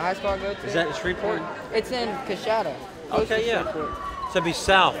School, the high school I go to. Is that in Shreveport? It's in Coshada. Okay, yeah. So it'd be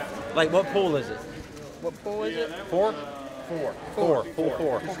south. Like, what pool is it? What pool is it? Four. Four.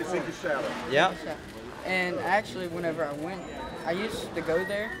 It's in Coshada. Yeah. And actually, whenever I went, I used to go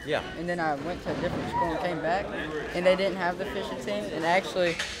there. Yeah. And then I went to a different school and came back, and they didn't have the fishing team. And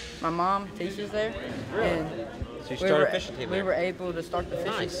actually, my mom teaches there. Really? And So you started a fishing team we there? were able to start the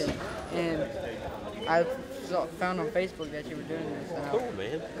fishing team. And I found on Facebook that you were doing this. And Cool,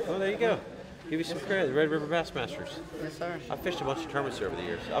 man. Well, there you go. Give you some credit, the Red River Bassmasters. Yes, sir. I've fished a bunch of tournaments there over the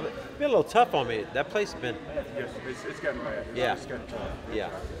years. It's been a little tough on me. That place has been... Yes, it's gotten bad. Yeah. It's gotten tough. Yeah.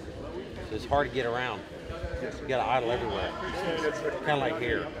 So it's hard to get around. You got to idle everywhere. Kind of like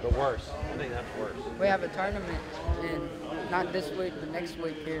here, but worse. I think that's worse. We have a tournament, and not this week, but next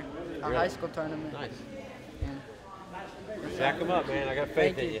week here, a Really? high school tournament. Nice. And Back them up, man. I got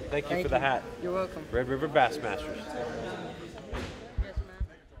faith in you. Thank you for the hat. You're welcome. Red River Bassmasters.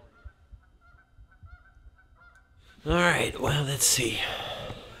 All right, well, let's see.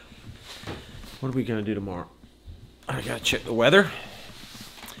 What are we going to do tomorrow? I got to check the weather.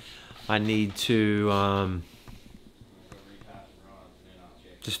 I need to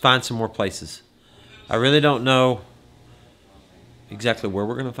just find some more places. I really don't know exactly where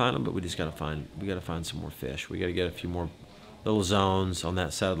we're going to find them, but we just got to find some more fish. We got to get a few more little zones on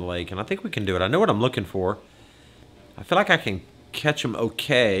that side of the lake, and I think we can do it. I know what I'm looking for. I feel like I can catch them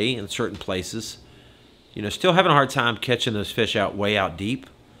okay in certain places. You know, still having a hard time catching those fish way out deep.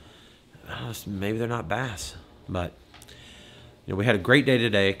 Maybe they're not bass, but you know, we had a great day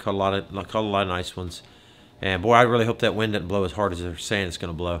today. Caught a lot of nice ones, and boy, I really hope that wind doesn't blow as hard as they're saying it's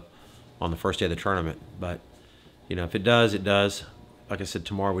going to blow on the first day of the tournament. But you know, if it does, it does. Like I said,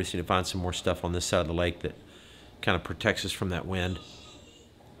 tomorrow we just need to find some more stuff on this side of the lake that kind of protects us from that wind.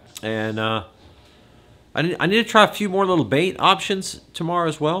 And I need to try a few more little bait options tomorrow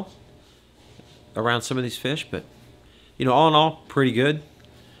as well around some of these fish. But you know, all in all, pretty good.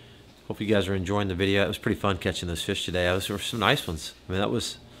 Hope you guys are enjoying the video. It was pretty fun catching those fish today. Those were some nice ones. I mean, that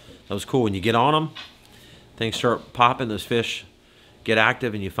was cool. When you get on them, things start popping. Those fish get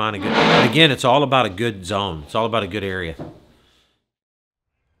active, and you find a good. But again, it's all about a good zone. It's all about a good area.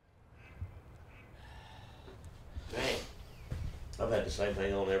 Man, I've had the same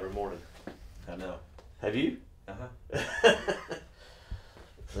thing on every morning. I know. Have you? Uh-huh.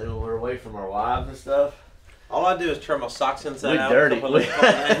 So when we're away from our wives and stuff, All I do is turn my socks inside we out. dirty. We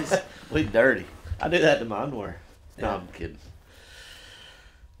We dirty. I do that to my underwear. No, I'm kidding.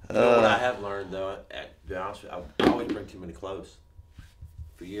 You know what I have learned, though, to be honest with you, I always bring too many clothes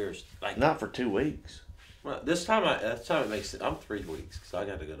for years. Like, Not for 2 weeks. well, this time it makes it. I'm 3 weeks because I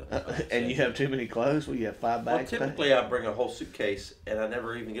got to go to. And you have too many clothes? Well, you have 5 Well, bags? typically I bring a whole suitcase and I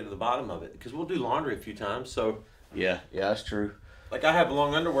never even get to the bottom of it because we'll do laundry a few times. So, Yeah, that's true. like, I have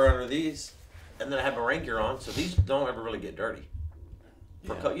long underwear under these, and then I have a rain gear on, so these don't ever really get dirty.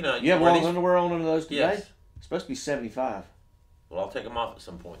 For, you know, You have wear long these- underwear on under those today? Yes. It's supposed to be 75. Well, I'll take them off at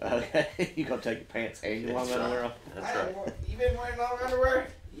some point. Okay, you gonna take your pants and your long That's right. underwear off? That's right. You been wearing long underwear?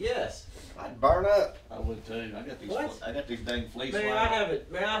 Yes. I'd burn up. I would too. I got these. What? I got these dang fleece. Man, I have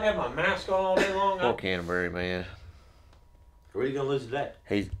it. Man, I have my mask on all day long. Poor Canterbury, man. Where are you gonna lose today?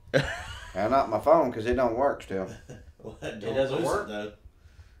 He's. Not my phone because it don't work still. It doesn't work. though.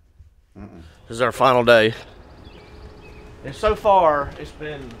 This is our final day, and so far it's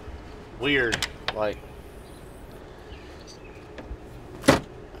been weird. Like,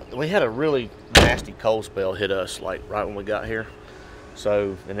 we had a really nasty cold spell hit us like right when we got here.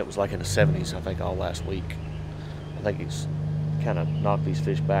 So, and it was like in the 70s, I think, all last week. I think it's kind of knocked these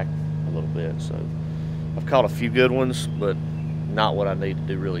fish back a little bit. So, I've caught a few good ones, but not what I need to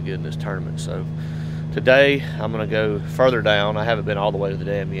do really good in this tournament. So, today I'm going to go further down. I haven't been all the way to the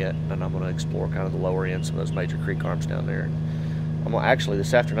dam yet, and I'm going to explore kind of the lower end, some of those major creek arms down there. I'm going to actually,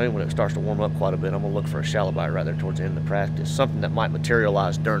 this afternoon when it starts to warm up quite a bit, I'm going to look for a shallow bite right there towards the end of the practice, something that might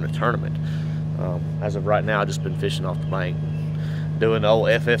materialize during the tournament. As of right now, I've just been fishing off the bank, doing the old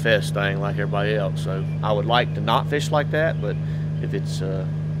FFS thing like everybody else. So I would like to not fish like that, but if it's the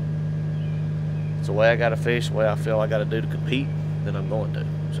way I got to fish, the way I feel I got to do to compete, then I'm going to.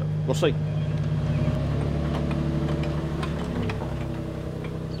 So we'll see.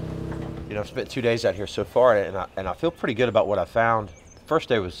 You know, I've spent 2 days out here so far, and I feel pretty good about what I found. The first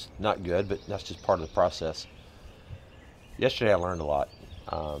day was not good, but that's just part of the process. Yesterday I learned a lot.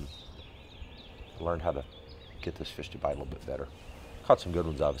 I learned how to get this fish to bite a little bit better. Caught some good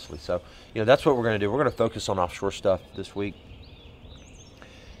ones, obviously. So, you know, that's what we're going to do. We're going to focus on offshore stuff this week.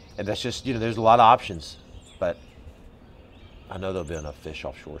 And that's just, you know, there's a lot of options, but I know there'll be enough fish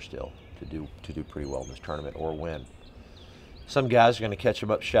offshore still to do pretty well in this tournament or win. Some guys are going to catch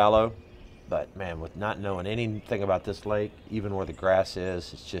them up shallow, but man, with not knowing anything about this lake, even where the grass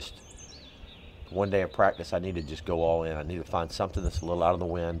is, it's just one day of practice. I need to just go all in. I need to find something that's a little out of the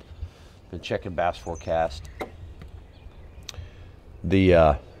wind. Been checking bass forecast.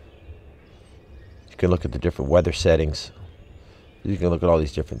 You can look at the different weather settings. You can look at all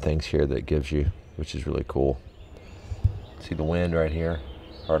these different things here that it gives you, which is really cool. See the wind right here?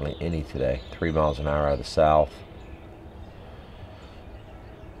 Hardly any today. 3 miles an hour out of the south.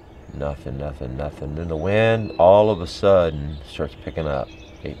 Nothing, nothing, nothing. Then the wind all of a sudden starts picking up.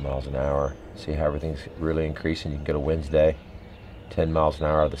 8 miles an hour. See how everything's really increasing? You can go to Wednesday. 10 miles an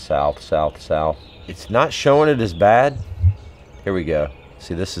hour out of the south, south, south. it's not showing it as bad. Here we go.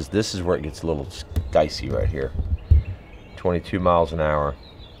 See, this is where it gets a little dicey right here. 22 miles an hour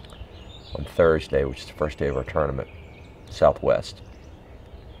on Thursday, which is the first day of our tournament. Southwest.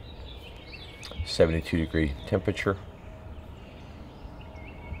 72-degree temperature.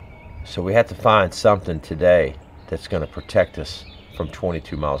 So we have to find something today that's going to protect us from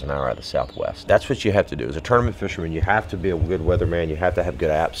 22 miles an hour out of the Southwest. That's what you have to do. As a tournament fisherman, you have to be a good weatherman. You have to have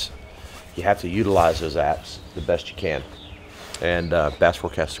good apps. You have to utilize those apps the best you can. And Bass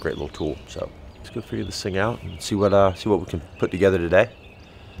Forecast is a great little tool. So let's go figure this thing out and see what we can put together today.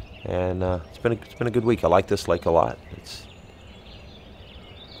 And it's been a good week. I like this lake a lot. It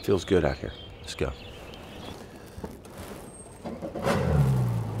feels good out here. Let's go.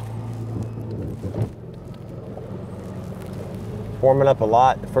 Warming up a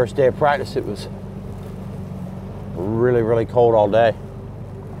lot. The first day of practice, it was really, really cold all day.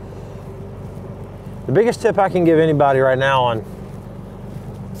 The biggest tip I can give anybody right now on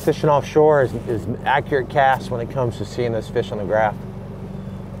fishing offshore is accurate casts when it comes to seeing those fish on the graph.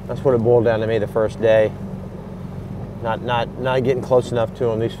 That's what it boiled down to me the first day. Not getting close enough to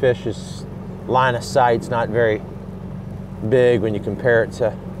them. These fish's line of sight's not very big when you compare it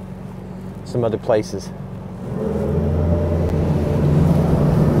to some other places.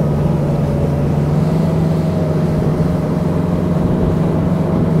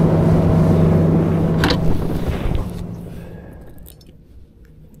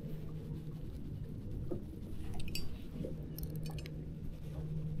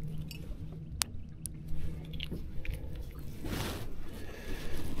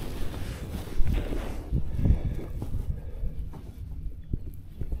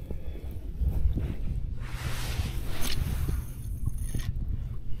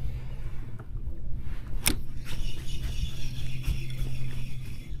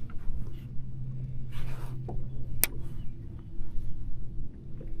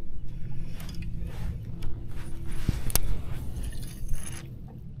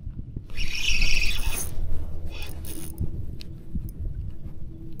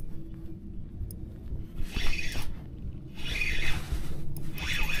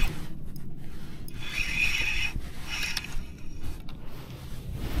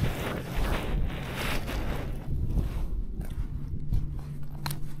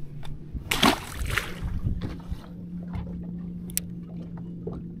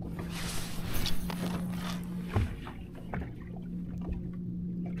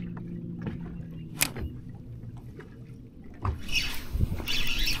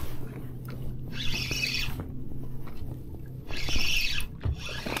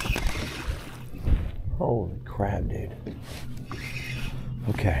 Holy crap, dude.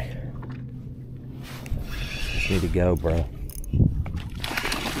 Okay. Just need to go, bro. It's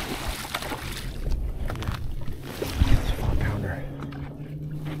a 4-pounder.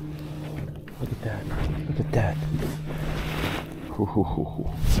 Look at that. Look at that. Hoo, hoo, hoo, hoo.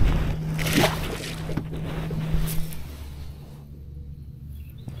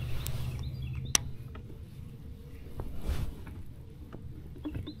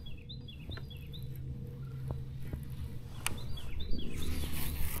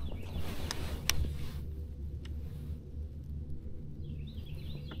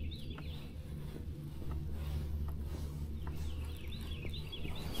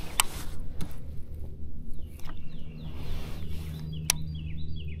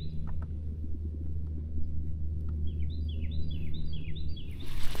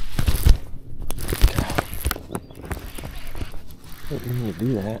 Didn't mean to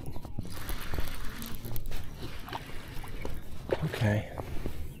do that. Okay.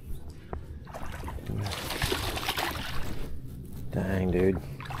 Dang, dude.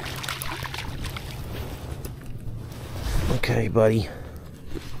 Okay, buddy.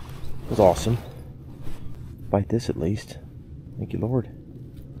 That was awesome. Bite this at least. Thank you, Lord.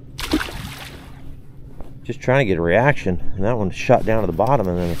 Just trying to get a reaction, and that one shot down to the bottom,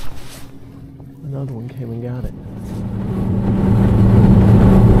 and then another one came and got it.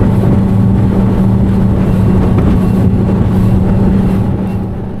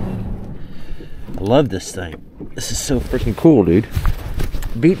 I love this thing. This is so freaking cool, dude.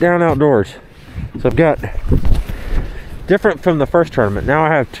 Beat down outdoors. So I've got, different from the first tournament, now I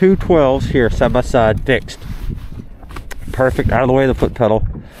have two 12s here side by side fixed. Perfect, out of the way of the foot pedal.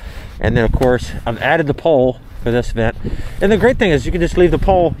 And then of course I've added the pole for this event. And the great thing is you can just leave the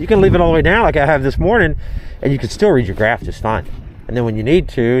pole, you can leave it all the way down like I have this morning, and you can still read your graph just fine. And then when you need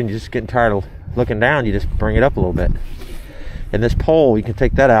to and you're just getting tired of looking down, you just bring it up a little bit. And this pole, you can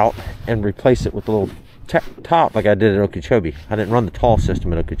take that out and replace it with a little top like I did at Okeechobee. I didn't run the tall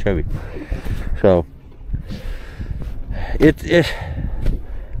system at Okeechobee. So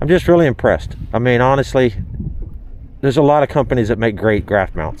I'm just really impressed. I mean, honestly, there's a lot of companies that make great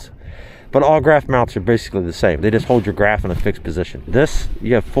graph mounts, but all graph mounts are basically the same. They just hold your graph in a fixed position. This,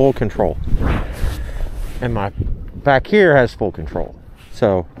 you have full control. And my back here has full control.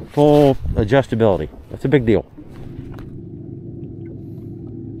 So full adjustability. That's a big deal.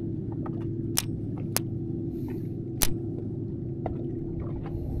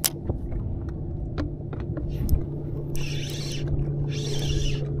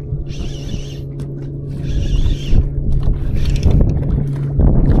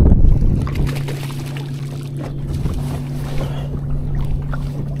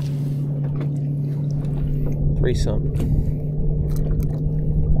 Something.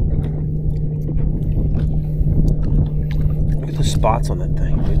 Look at the spots on that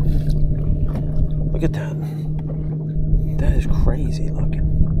thing, dude. Look at that. That is crazy looking.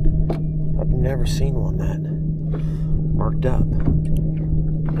 I've never seen one that marked up.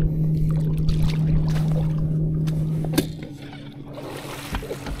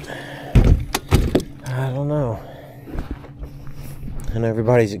 I don't know. And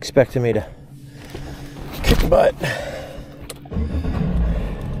everybody's expecting me to but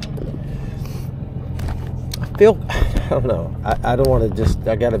I feel, I don't know. I don't want to just.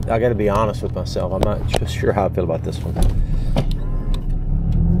 I gotta be honest with myself. I'm not just sure how I feel about this one.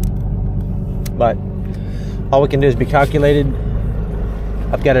 But all we can do is be calculated.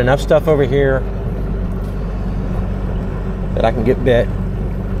 I've got enough stuff over here that I can get bit,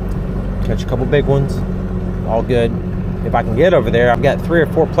 catch a couple big ones, all good. If I can get over there, I've got 3 or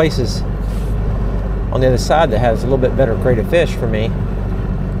 4 places on the other side that has a little bit better grade of fish for me,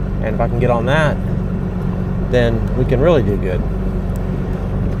 and if I can get on that, then we can really do good.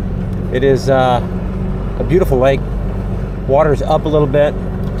 It is a beautiful lake. Water's up a little bit.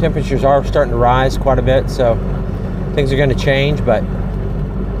 Temperatures are starting to rise quite a bit, so things are going to change, but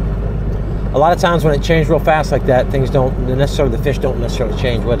a lot of times when it changes real fast like that, things don't necessarily, the fish don't necessarily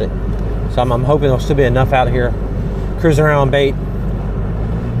change with it. So I'm hoping there'll still be enough out here cruising around on bait,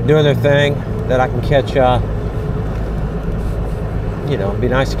 doing their thing, that I can catch, you know, it'd be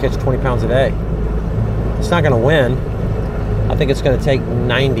nice to catch 20 pounds a day. It's not going to win. I think it's going to take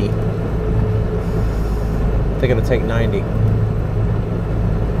 90. I think it'll take 90.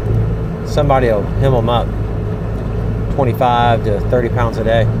 Somebody will hem them up 25 to 30 pounds a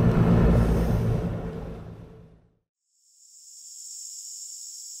day.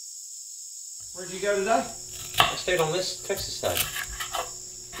 Where'd you go today? I stayed on this Texas side.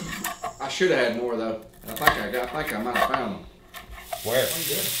 I should have had more though. I think I might have found them. Where? Oh,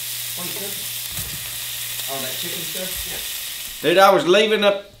 good. What are you cooking? Oh, that chicken stuff? Yeah. Dude, I was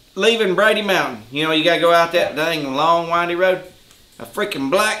leaving Brady Mountain. You know, you gotta go out that dang long, windy road. A freaking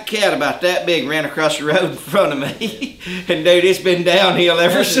black cat about that big ran across the road in front of me. And dude, it's been downhill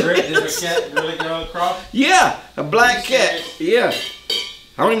ever since. Did the cat really go across? Yeah, a black cat. Yeah.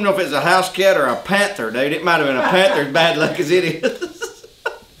 I don't even know if it's a house cat or a panther, dude. It might have been a panther, as bad luck as it is.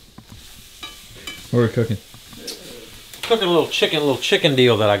 What are we cooking? Cooking a little chicken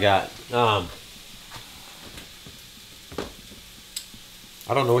deal that I got. I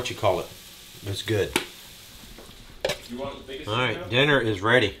don't know what you call it. It's good. You want the biggest? All right, dinner is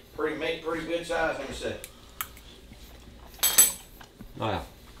ready. Pretty good size, let me see. Oh yeah,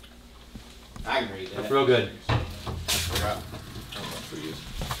 I can read that. that's real good.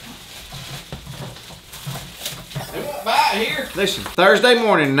 They won't buy it here. Listen, Thursday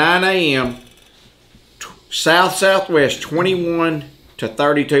morning, 9 a.m. South-southwest, 21 to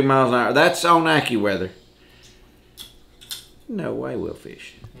 32 miles an hour. That's on AccuWeather. No way we'll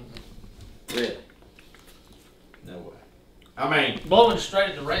fish. Really? No way. I mean, Blowing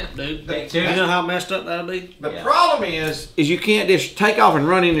straight at the ramp, dude. You know how messed up that'll be? the problem is you can't just take off and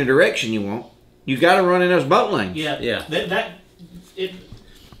run in the direction you want. You got to run in those boat lanes. Yeah.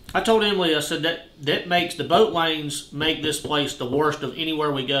 I told Emily, I said that makes the boat lanes make this place the worst of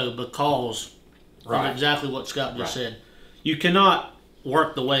anywhere we go because of exactly what Scott just said. You cannot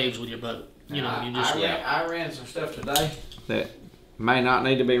work the waves with your boat. You know, you just. I ran some stuff today that may not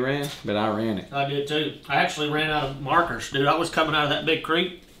need to be ran, but I ran it. I did too. I actually ran out of markers, dude. I was coming out of that big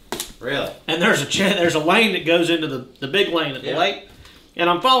creek. Really? And there's a lane that goes into the big lane at the lake. And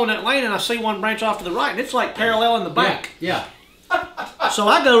I'm following that lane and I see one branch off to the right and it's like parallel in the back. Yeah. So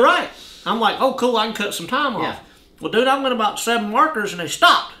I go right. I'm like, oh cool, I can cut some time off. Yeah. Well dude, I went about 7 markers and they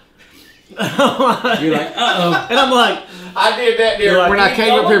stopped. You're like, uh-oh. And I'm like, I did that there when I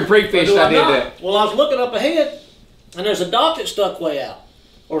came up here and pre-fished. I did that. Well, I was looking up ahead, and there's a dock that stuck way out,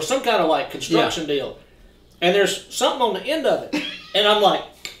 or some kind of like construction deal, and there's something on the end of it, and I'm like,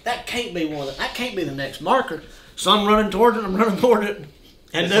 that can't be that can't be the next marker. So I'm running towards it, I'm running toward it.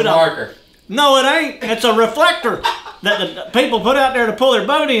 And It's a marker. No, it ain't. It's a reflector that the people put out there to pull their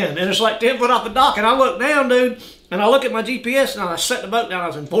boat in. And it's like 10 foot off the dock. And I look down, dude, and I look at my GPS, and I set the boat down. I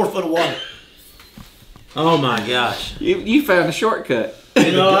was in 4 foot of water. Oh my gosh. You found a shortcut.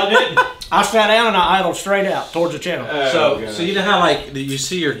 You know, I didn't. I sat down and I idled straight out towards the channel. So you know how like you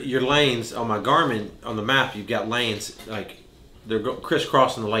see your lanes on my Garmin on the map, you've got lanes like they're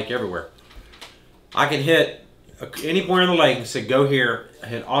crisscrossing the lake everywhere. I can hit anywhere in the lake and say go here,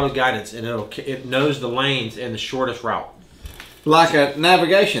 hit auto guidance, and it knows the lanes and the shortest route. Like a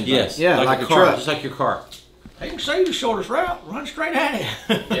navigation thing. Yes. Yeah, like a car, truck. just like your car. They can say the shortest route. Run straight at it.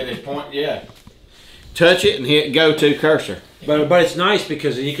 Yeah, they point. Yeah. Touch it and hit go to cursor. But it's nice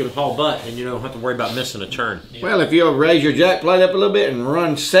because then you can haul butt and you don't have to worry about missing a turn. Yeah. Well, if you'll raise your jack plate up a little bit and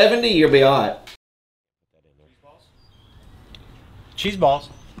run 70, you'll be all right. Cheese balls.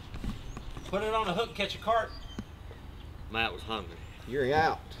 Put it on a hook and catch a carp. Matt was hungry. You're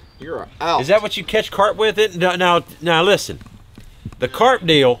out. You're out. Is that what you catch carp with it? Now listen. The carp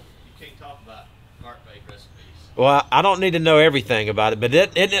deal. You can't talk about carp bait recipes. Well, I don't need to know everything about it, but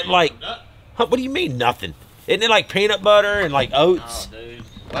isn't it like... Huh, what do you mean nothing? Isn't it like peanut butter and like oats? Oh, dude.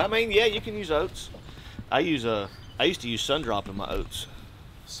 Well, I mean, yeah, you can use oats. I used to use sun drop in my oats.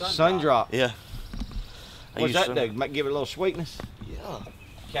 Sun drop? Yeah. What's that do? Might give it a little sweetness? Yeah.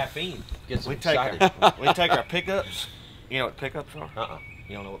 Caffeine. Gets We excited. take our pickups. You know what pickups are? Uh-uh.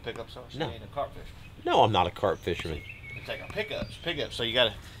 You don't know what pickups are? So No. You ain't a carp fisher. No, I'm not a carp fisherman. We take our pickups. So you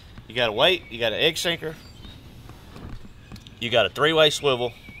got a weight, you got an egg sinker, you got a 3-way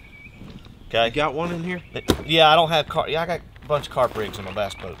swivel. Okay. You got one in here? Yeah, I don't have carp. Yeah, I got a bunch of carp rigs on my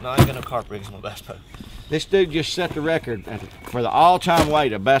bass boat. No, I ain't got no carp rigs on my bass boat. This dude just set the record for the all-time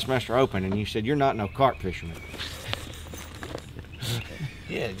weight of Bassmaster Open, and you said you're not no carp fisherman.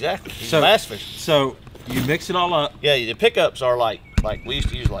 Yeah, exactly. He's So- bass fishing. So you mix it all up. Yeah, the pickups are like we used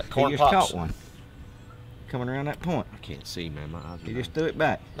to use like corn He just pops. caught one. Coming around that point. I can't see, man. My eyes He just threw it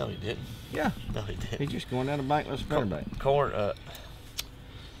back. No, he didn't. Yeah. No, he didn't. He's just going down the bank with a spinnerbait. Corn.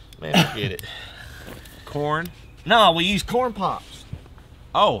 Man, forget it. corn. No, we use corn pops.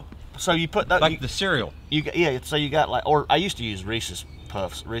 Oh, So you put that like the cereal. So you got like, or I used to use Reese's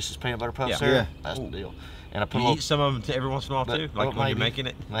Puffs, Reese's peanut butter puffs. Yeah. Cereal. Yeah. That's the deal. And I put a You little, eat some of them every once in a while too, like when you're maybe. making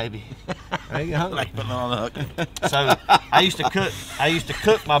it. Maybe. There you go. Like putting it on the hook. So I used to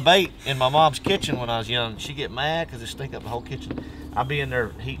cook my bait in my mom's kitchen when I was young. She'd get mad because it stink up the whole kitchen. I'd be in there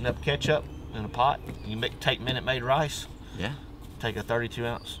heating up ketchup in a pot. You take Minute Maid rice. Yeah. Take a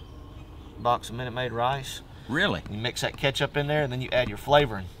 32-ounce box of Minute Maid rice. Really? You mix that ketchup in there, and then you add your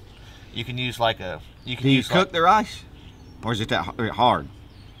flavoring. You can use like a. You can Do you use cook the rice? Or is it that hard?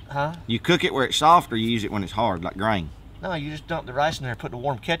 Huh? You cook it where it's soft, or you use it when it's hard, like grain? No, you just dump the rice in there, put the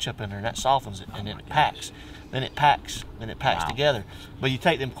warm ketchup in there, and that softens it, and then it packs. Then it packs together. But you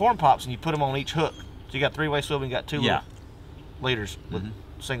take them corn pops and you put them on each hook. So you got 3-way swivel, and you got 2 little leaders with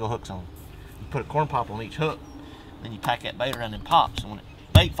single hooks on them. You put a corn pop on each hook, then you pack that bait around them pops. And when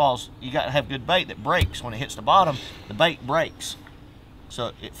bait falls, you got to have good bait that breaks. When it hits the bottom, the bait breaks.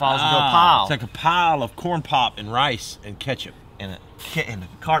 So it falls into a pile. It's like a pile of corn pop and rice and ketchup. And the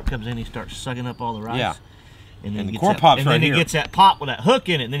carp comes in, he starts sucking up all the rice. Yeah. And then the he gets corn that, pop's and right then here. he gets that pop with that hook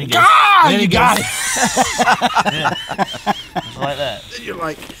in it, and then he goes, Ah, you got it. Yeah. Just like that. You're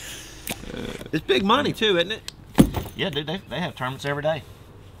like, it's big money too, isn't it? Yeah, dude, they have tournaments every day.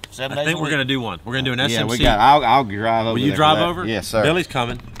 7 days I think a we're week. gonna do one. We're gonna do an SMC. Yeah, we got. I'll drive over. Will you there for drive that. over? Yes, sir. Billy's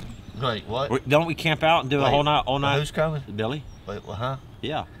coming. Wait, what? Don't we camp out and do a whole night? All night. Who's coming? Billy. Wait, well, huh?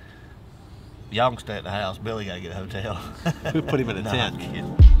 Yeah. Y'all can stay at the house. Billy got to get a hotel. We put him in a Nah, tent. I'm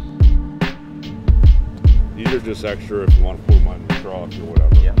kidding. These are just extra if you want to put them on your truck or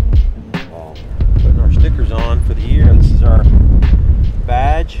whatever. Yeah. Putting our stickers on for the year. This is our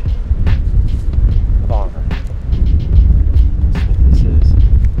badge of honor. That's what this is.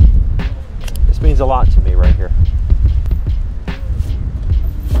 This means a lot to me right here.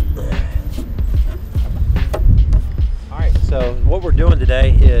 Alright, so what we're doing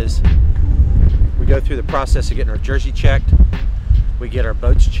today is we go through the process of getting our jersey checked. We get our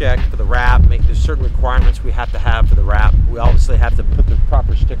boats checked for the wrap. There's certain requirements we have to have for the wrap. We obviously have to put the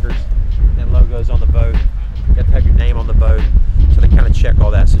proper stickers and logos on the boat. You have to have your name on the boat. So they kind of check all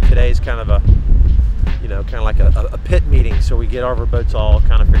that. So today's kind of a, you know, kind of like a pit meeting. So we get all of our boats all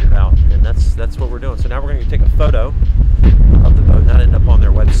kind of figured out. And that's what we're doing. So now we're going to take a photo of the boat. And that ended up on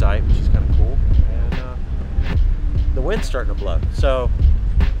their website, which is kind of cool. And the wind's starting to blow. So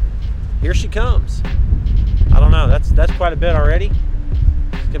here she comes. I don't know. That's quite a bit already.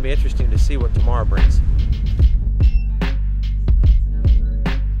 It's gonna be interesting to see what tomorrow brings.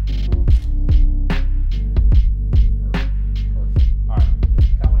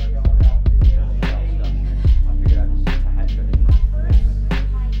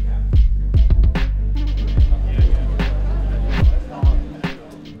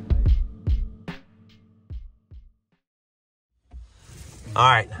 All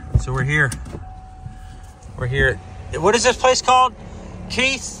right, so we're here. We're here. What is this place called?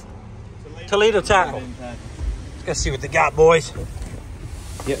 Keith? Toledo Tackle. Let's go see what they got, boys.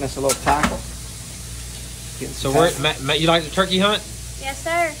 Getting us a little tackle. So we're Matt, you like the turkey hunt? Yes,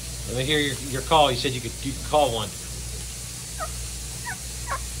 sir. Let me hear your call. You said you could call one.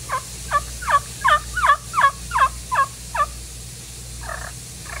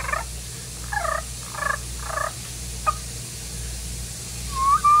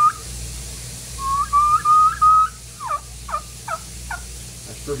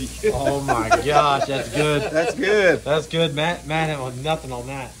 Pretty good. Oh my gosh, that's good. That's good. That's good, Matt. Matt had nothing on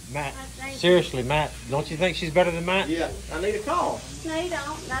that. Matt, seriously, Matt, don't you think she's better than Matt? Yeah, I need a call. No, you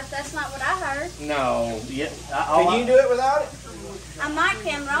don't. That's not what I heard. No. Yeah. Can you do it without it? I might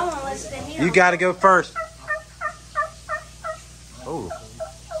can, but I want to listen to him. You got to go first. Oh.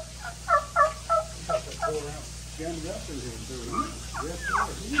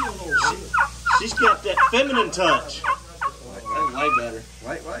 She's got that feminine touch. That's way better.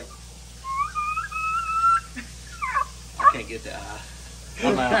 Wait. I can't get that high.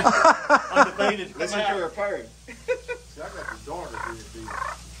 I'm out. I'm defeated. Listen to her purring. See, I got the daughter here.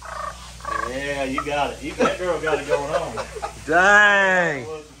 Yeah, you got it. That girl got it going on. Dang.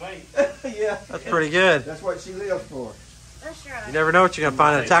 Yeah. That's pretty good. That's what she lives for. That's right. You never know what you're going to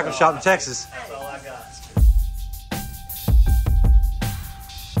find at a tackle shop in Texas. That's all I got.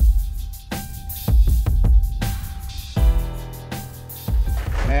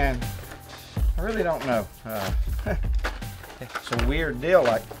 Man, I really don't know. It's a weird deal.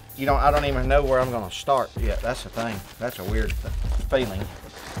 Like I don't even know where I'm going to start yet. That's the thing. That's a weird feeling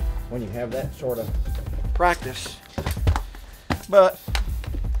when you have that sort of practice. But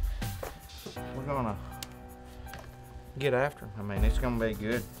we're gonna get after them. I mean, it's gonna be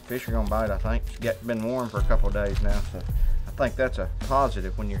good. Fish are gonna bite. I think it's been warm for a couple of days now, so I think that's a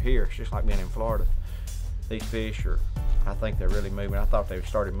positive when you're here. It's just like being in Florida. These fish are, I think they're really moving. I thought they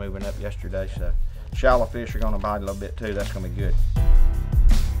started moving up yesterday, so shallow fish are gonna bite a little bit too. That's gonna be good.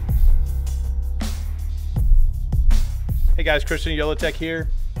 Hey guys, Christian Yellowtech here,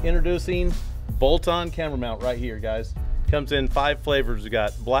 introducing bolt-on camera mount right here, guys. Comes in 5 flavors. We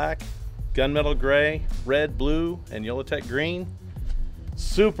got black, gunmetal gray, red, blue, and Yellowtech green.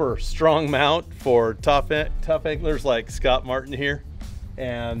 Super strong mount for tough anglers like Scott Martin here.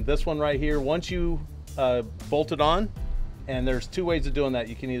 And this one right here, once you bolt it on, and there's 2 ways of doing that.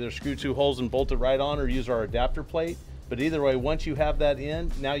 You can either screw 2 holes and bolt it right on, or use our adapter plate. But either way, once you have that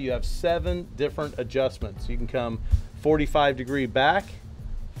in, now you have 7 different adjustments. You can come 45-degree back,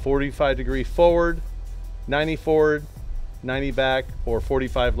 45-degree forward, 90 forward, 90 back, or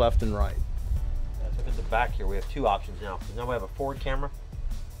 45 left and right. Let's look at the back here. We have 2 options now. Now we have a forward camera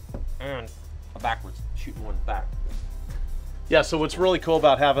and a backwards, shooting one back. Yeah, so what's really cool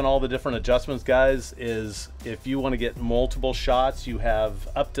about having all the different adjustments, guys, is if you want to get multiple shots, you have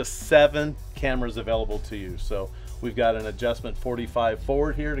up to 7 cameras available to you. So we've got an adjustment 45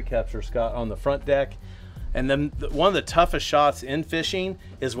 forward here to capture Scott on the front deck. And then one of the toughest shots in fishing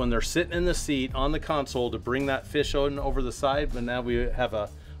is when they're sitting in the seat on the console to bring that fish on over the side. But now we have a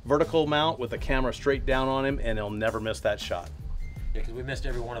vertical mount with a camera straight down on him, and he'll never miss that shot. Yeah, because we missed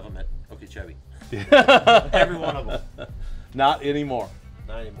every one of them at Okeechobee. Every one of them. Not anymore.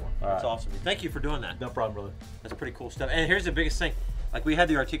 Not anymore. All That's right. awesome. Thank you for doing that. No problem, brother. That's pretty cool stuff. And here's the biggest thing. Like, we had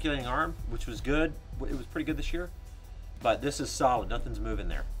the articulating arm, which was good. It was pretty good this year. But this is solid. Nothing's moving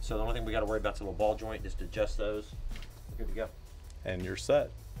there. So the only thing we got to worry about is a little ball joint. Just adjust those. We're good to go. And you're set.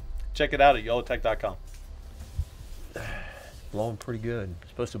 Check it out at yellowtech.com. It's blowing pretty good.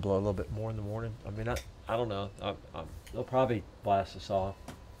 It's supposed to blow a little bit more in the morning. I mean, I don't know. They'll probably blast us off.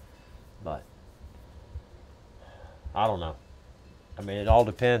 But I don't know. I mean, it all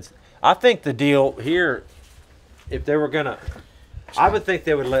depends. I think the deal here, if they were going to, I would think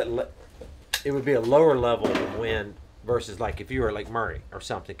they would it would be a lower level of wind versus like if you were like Murray or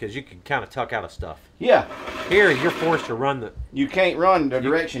something, because you could kind of tuck out of stuff. Yeah. Here, you're forced to run the... You can't run the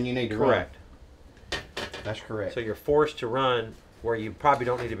direction you need to run. Correct. That's correct. So you're forced to run where you probably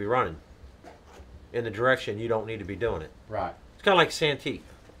don't need to be running. In the direction you don't need to be doing it. Right. It's kind of like Santee.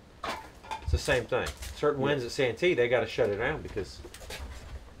 It's the same thing. Certain winds at Santee, they got to shut it down because...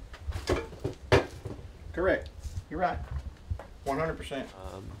 Correct. You're right. 100%.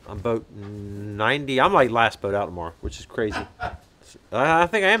 I'm boat 90. I'm like last boat out tomorrow, which is crazy. I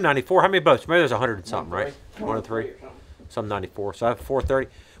think I am 94. How many boats? Maybe there's 100 and something, right? 103. Some 94. So I have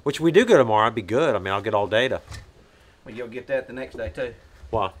 430, which we do go tomorrow. I'd be good. I mean, I'll get all data. Well, you'll get that the next day too.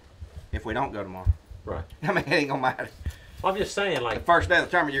 Why? If we don't go tomorrow. Right. I mean, it ain't gonna matter. I'm just saying, like, the first day of the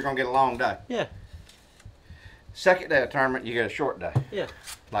tournament, you're gonna get a long day. Yeah. Second day of tournament, you get a short day. Yeah.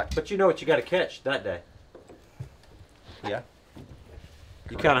 Like, But you know what you got to catch that day. Yeah.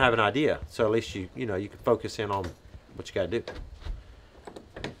 You kind of have an idea, so at least you know you can focus in on what you got to do.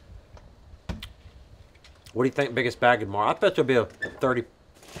 What do you think biggest bag tomorrow? I bet there'll be a 30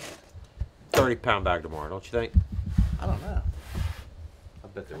 pound bag tomorrow, don't you think? I don't know. I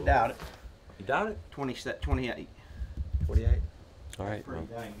bet there will. Doubt it. You doubt it? 28. 28. All right. Pretty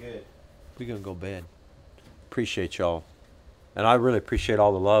Well, dang good. we're going to go bed. Appreciate y'all. And I really appreciate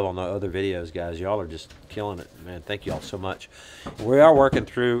all the love on the other videos, guys. Y'all are just killing it, man. Thank you all so much. We are working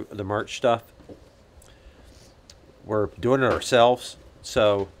through the merch stuff. We're doing it ourselves.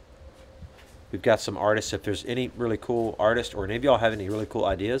 So we've got some artists. If there's any really cool artists or any of y'all have any really cool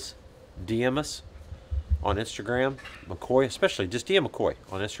ideas, DM us on Instagram, McCoy, especially. Just DM McCoy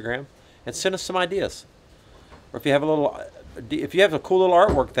on Instagram and send us some ideas. Or if you have a cool little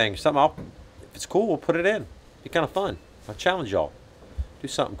artwork thing, something, if it's cool, we'll put it in. Be kind of fun. I challenge y'all. Do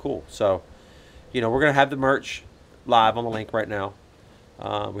something cool. So, we're going to have the merch live on the link right now.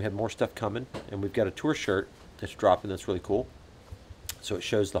 We have more stuff coming, and we've got a tour shirt that's dropping that's really cool. So it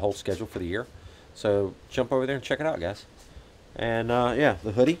shows the whole schedule for the year. So jump over there and check it out, guys. And yeah,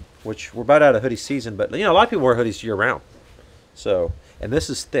 the hoodie, which we're about out of hoodie season, but a lot of people wear hoodies year round. So, and this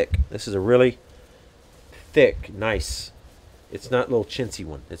is thick. This is a really thick, nice. It's not a little chintzy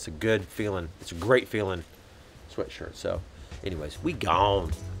one. It's a good feeling. It's a great feeling sweatshirt. So, anyways, we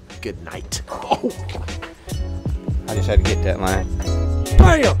gone. Good night. Oh. I just had to get that line.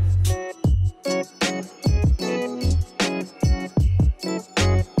 Bam!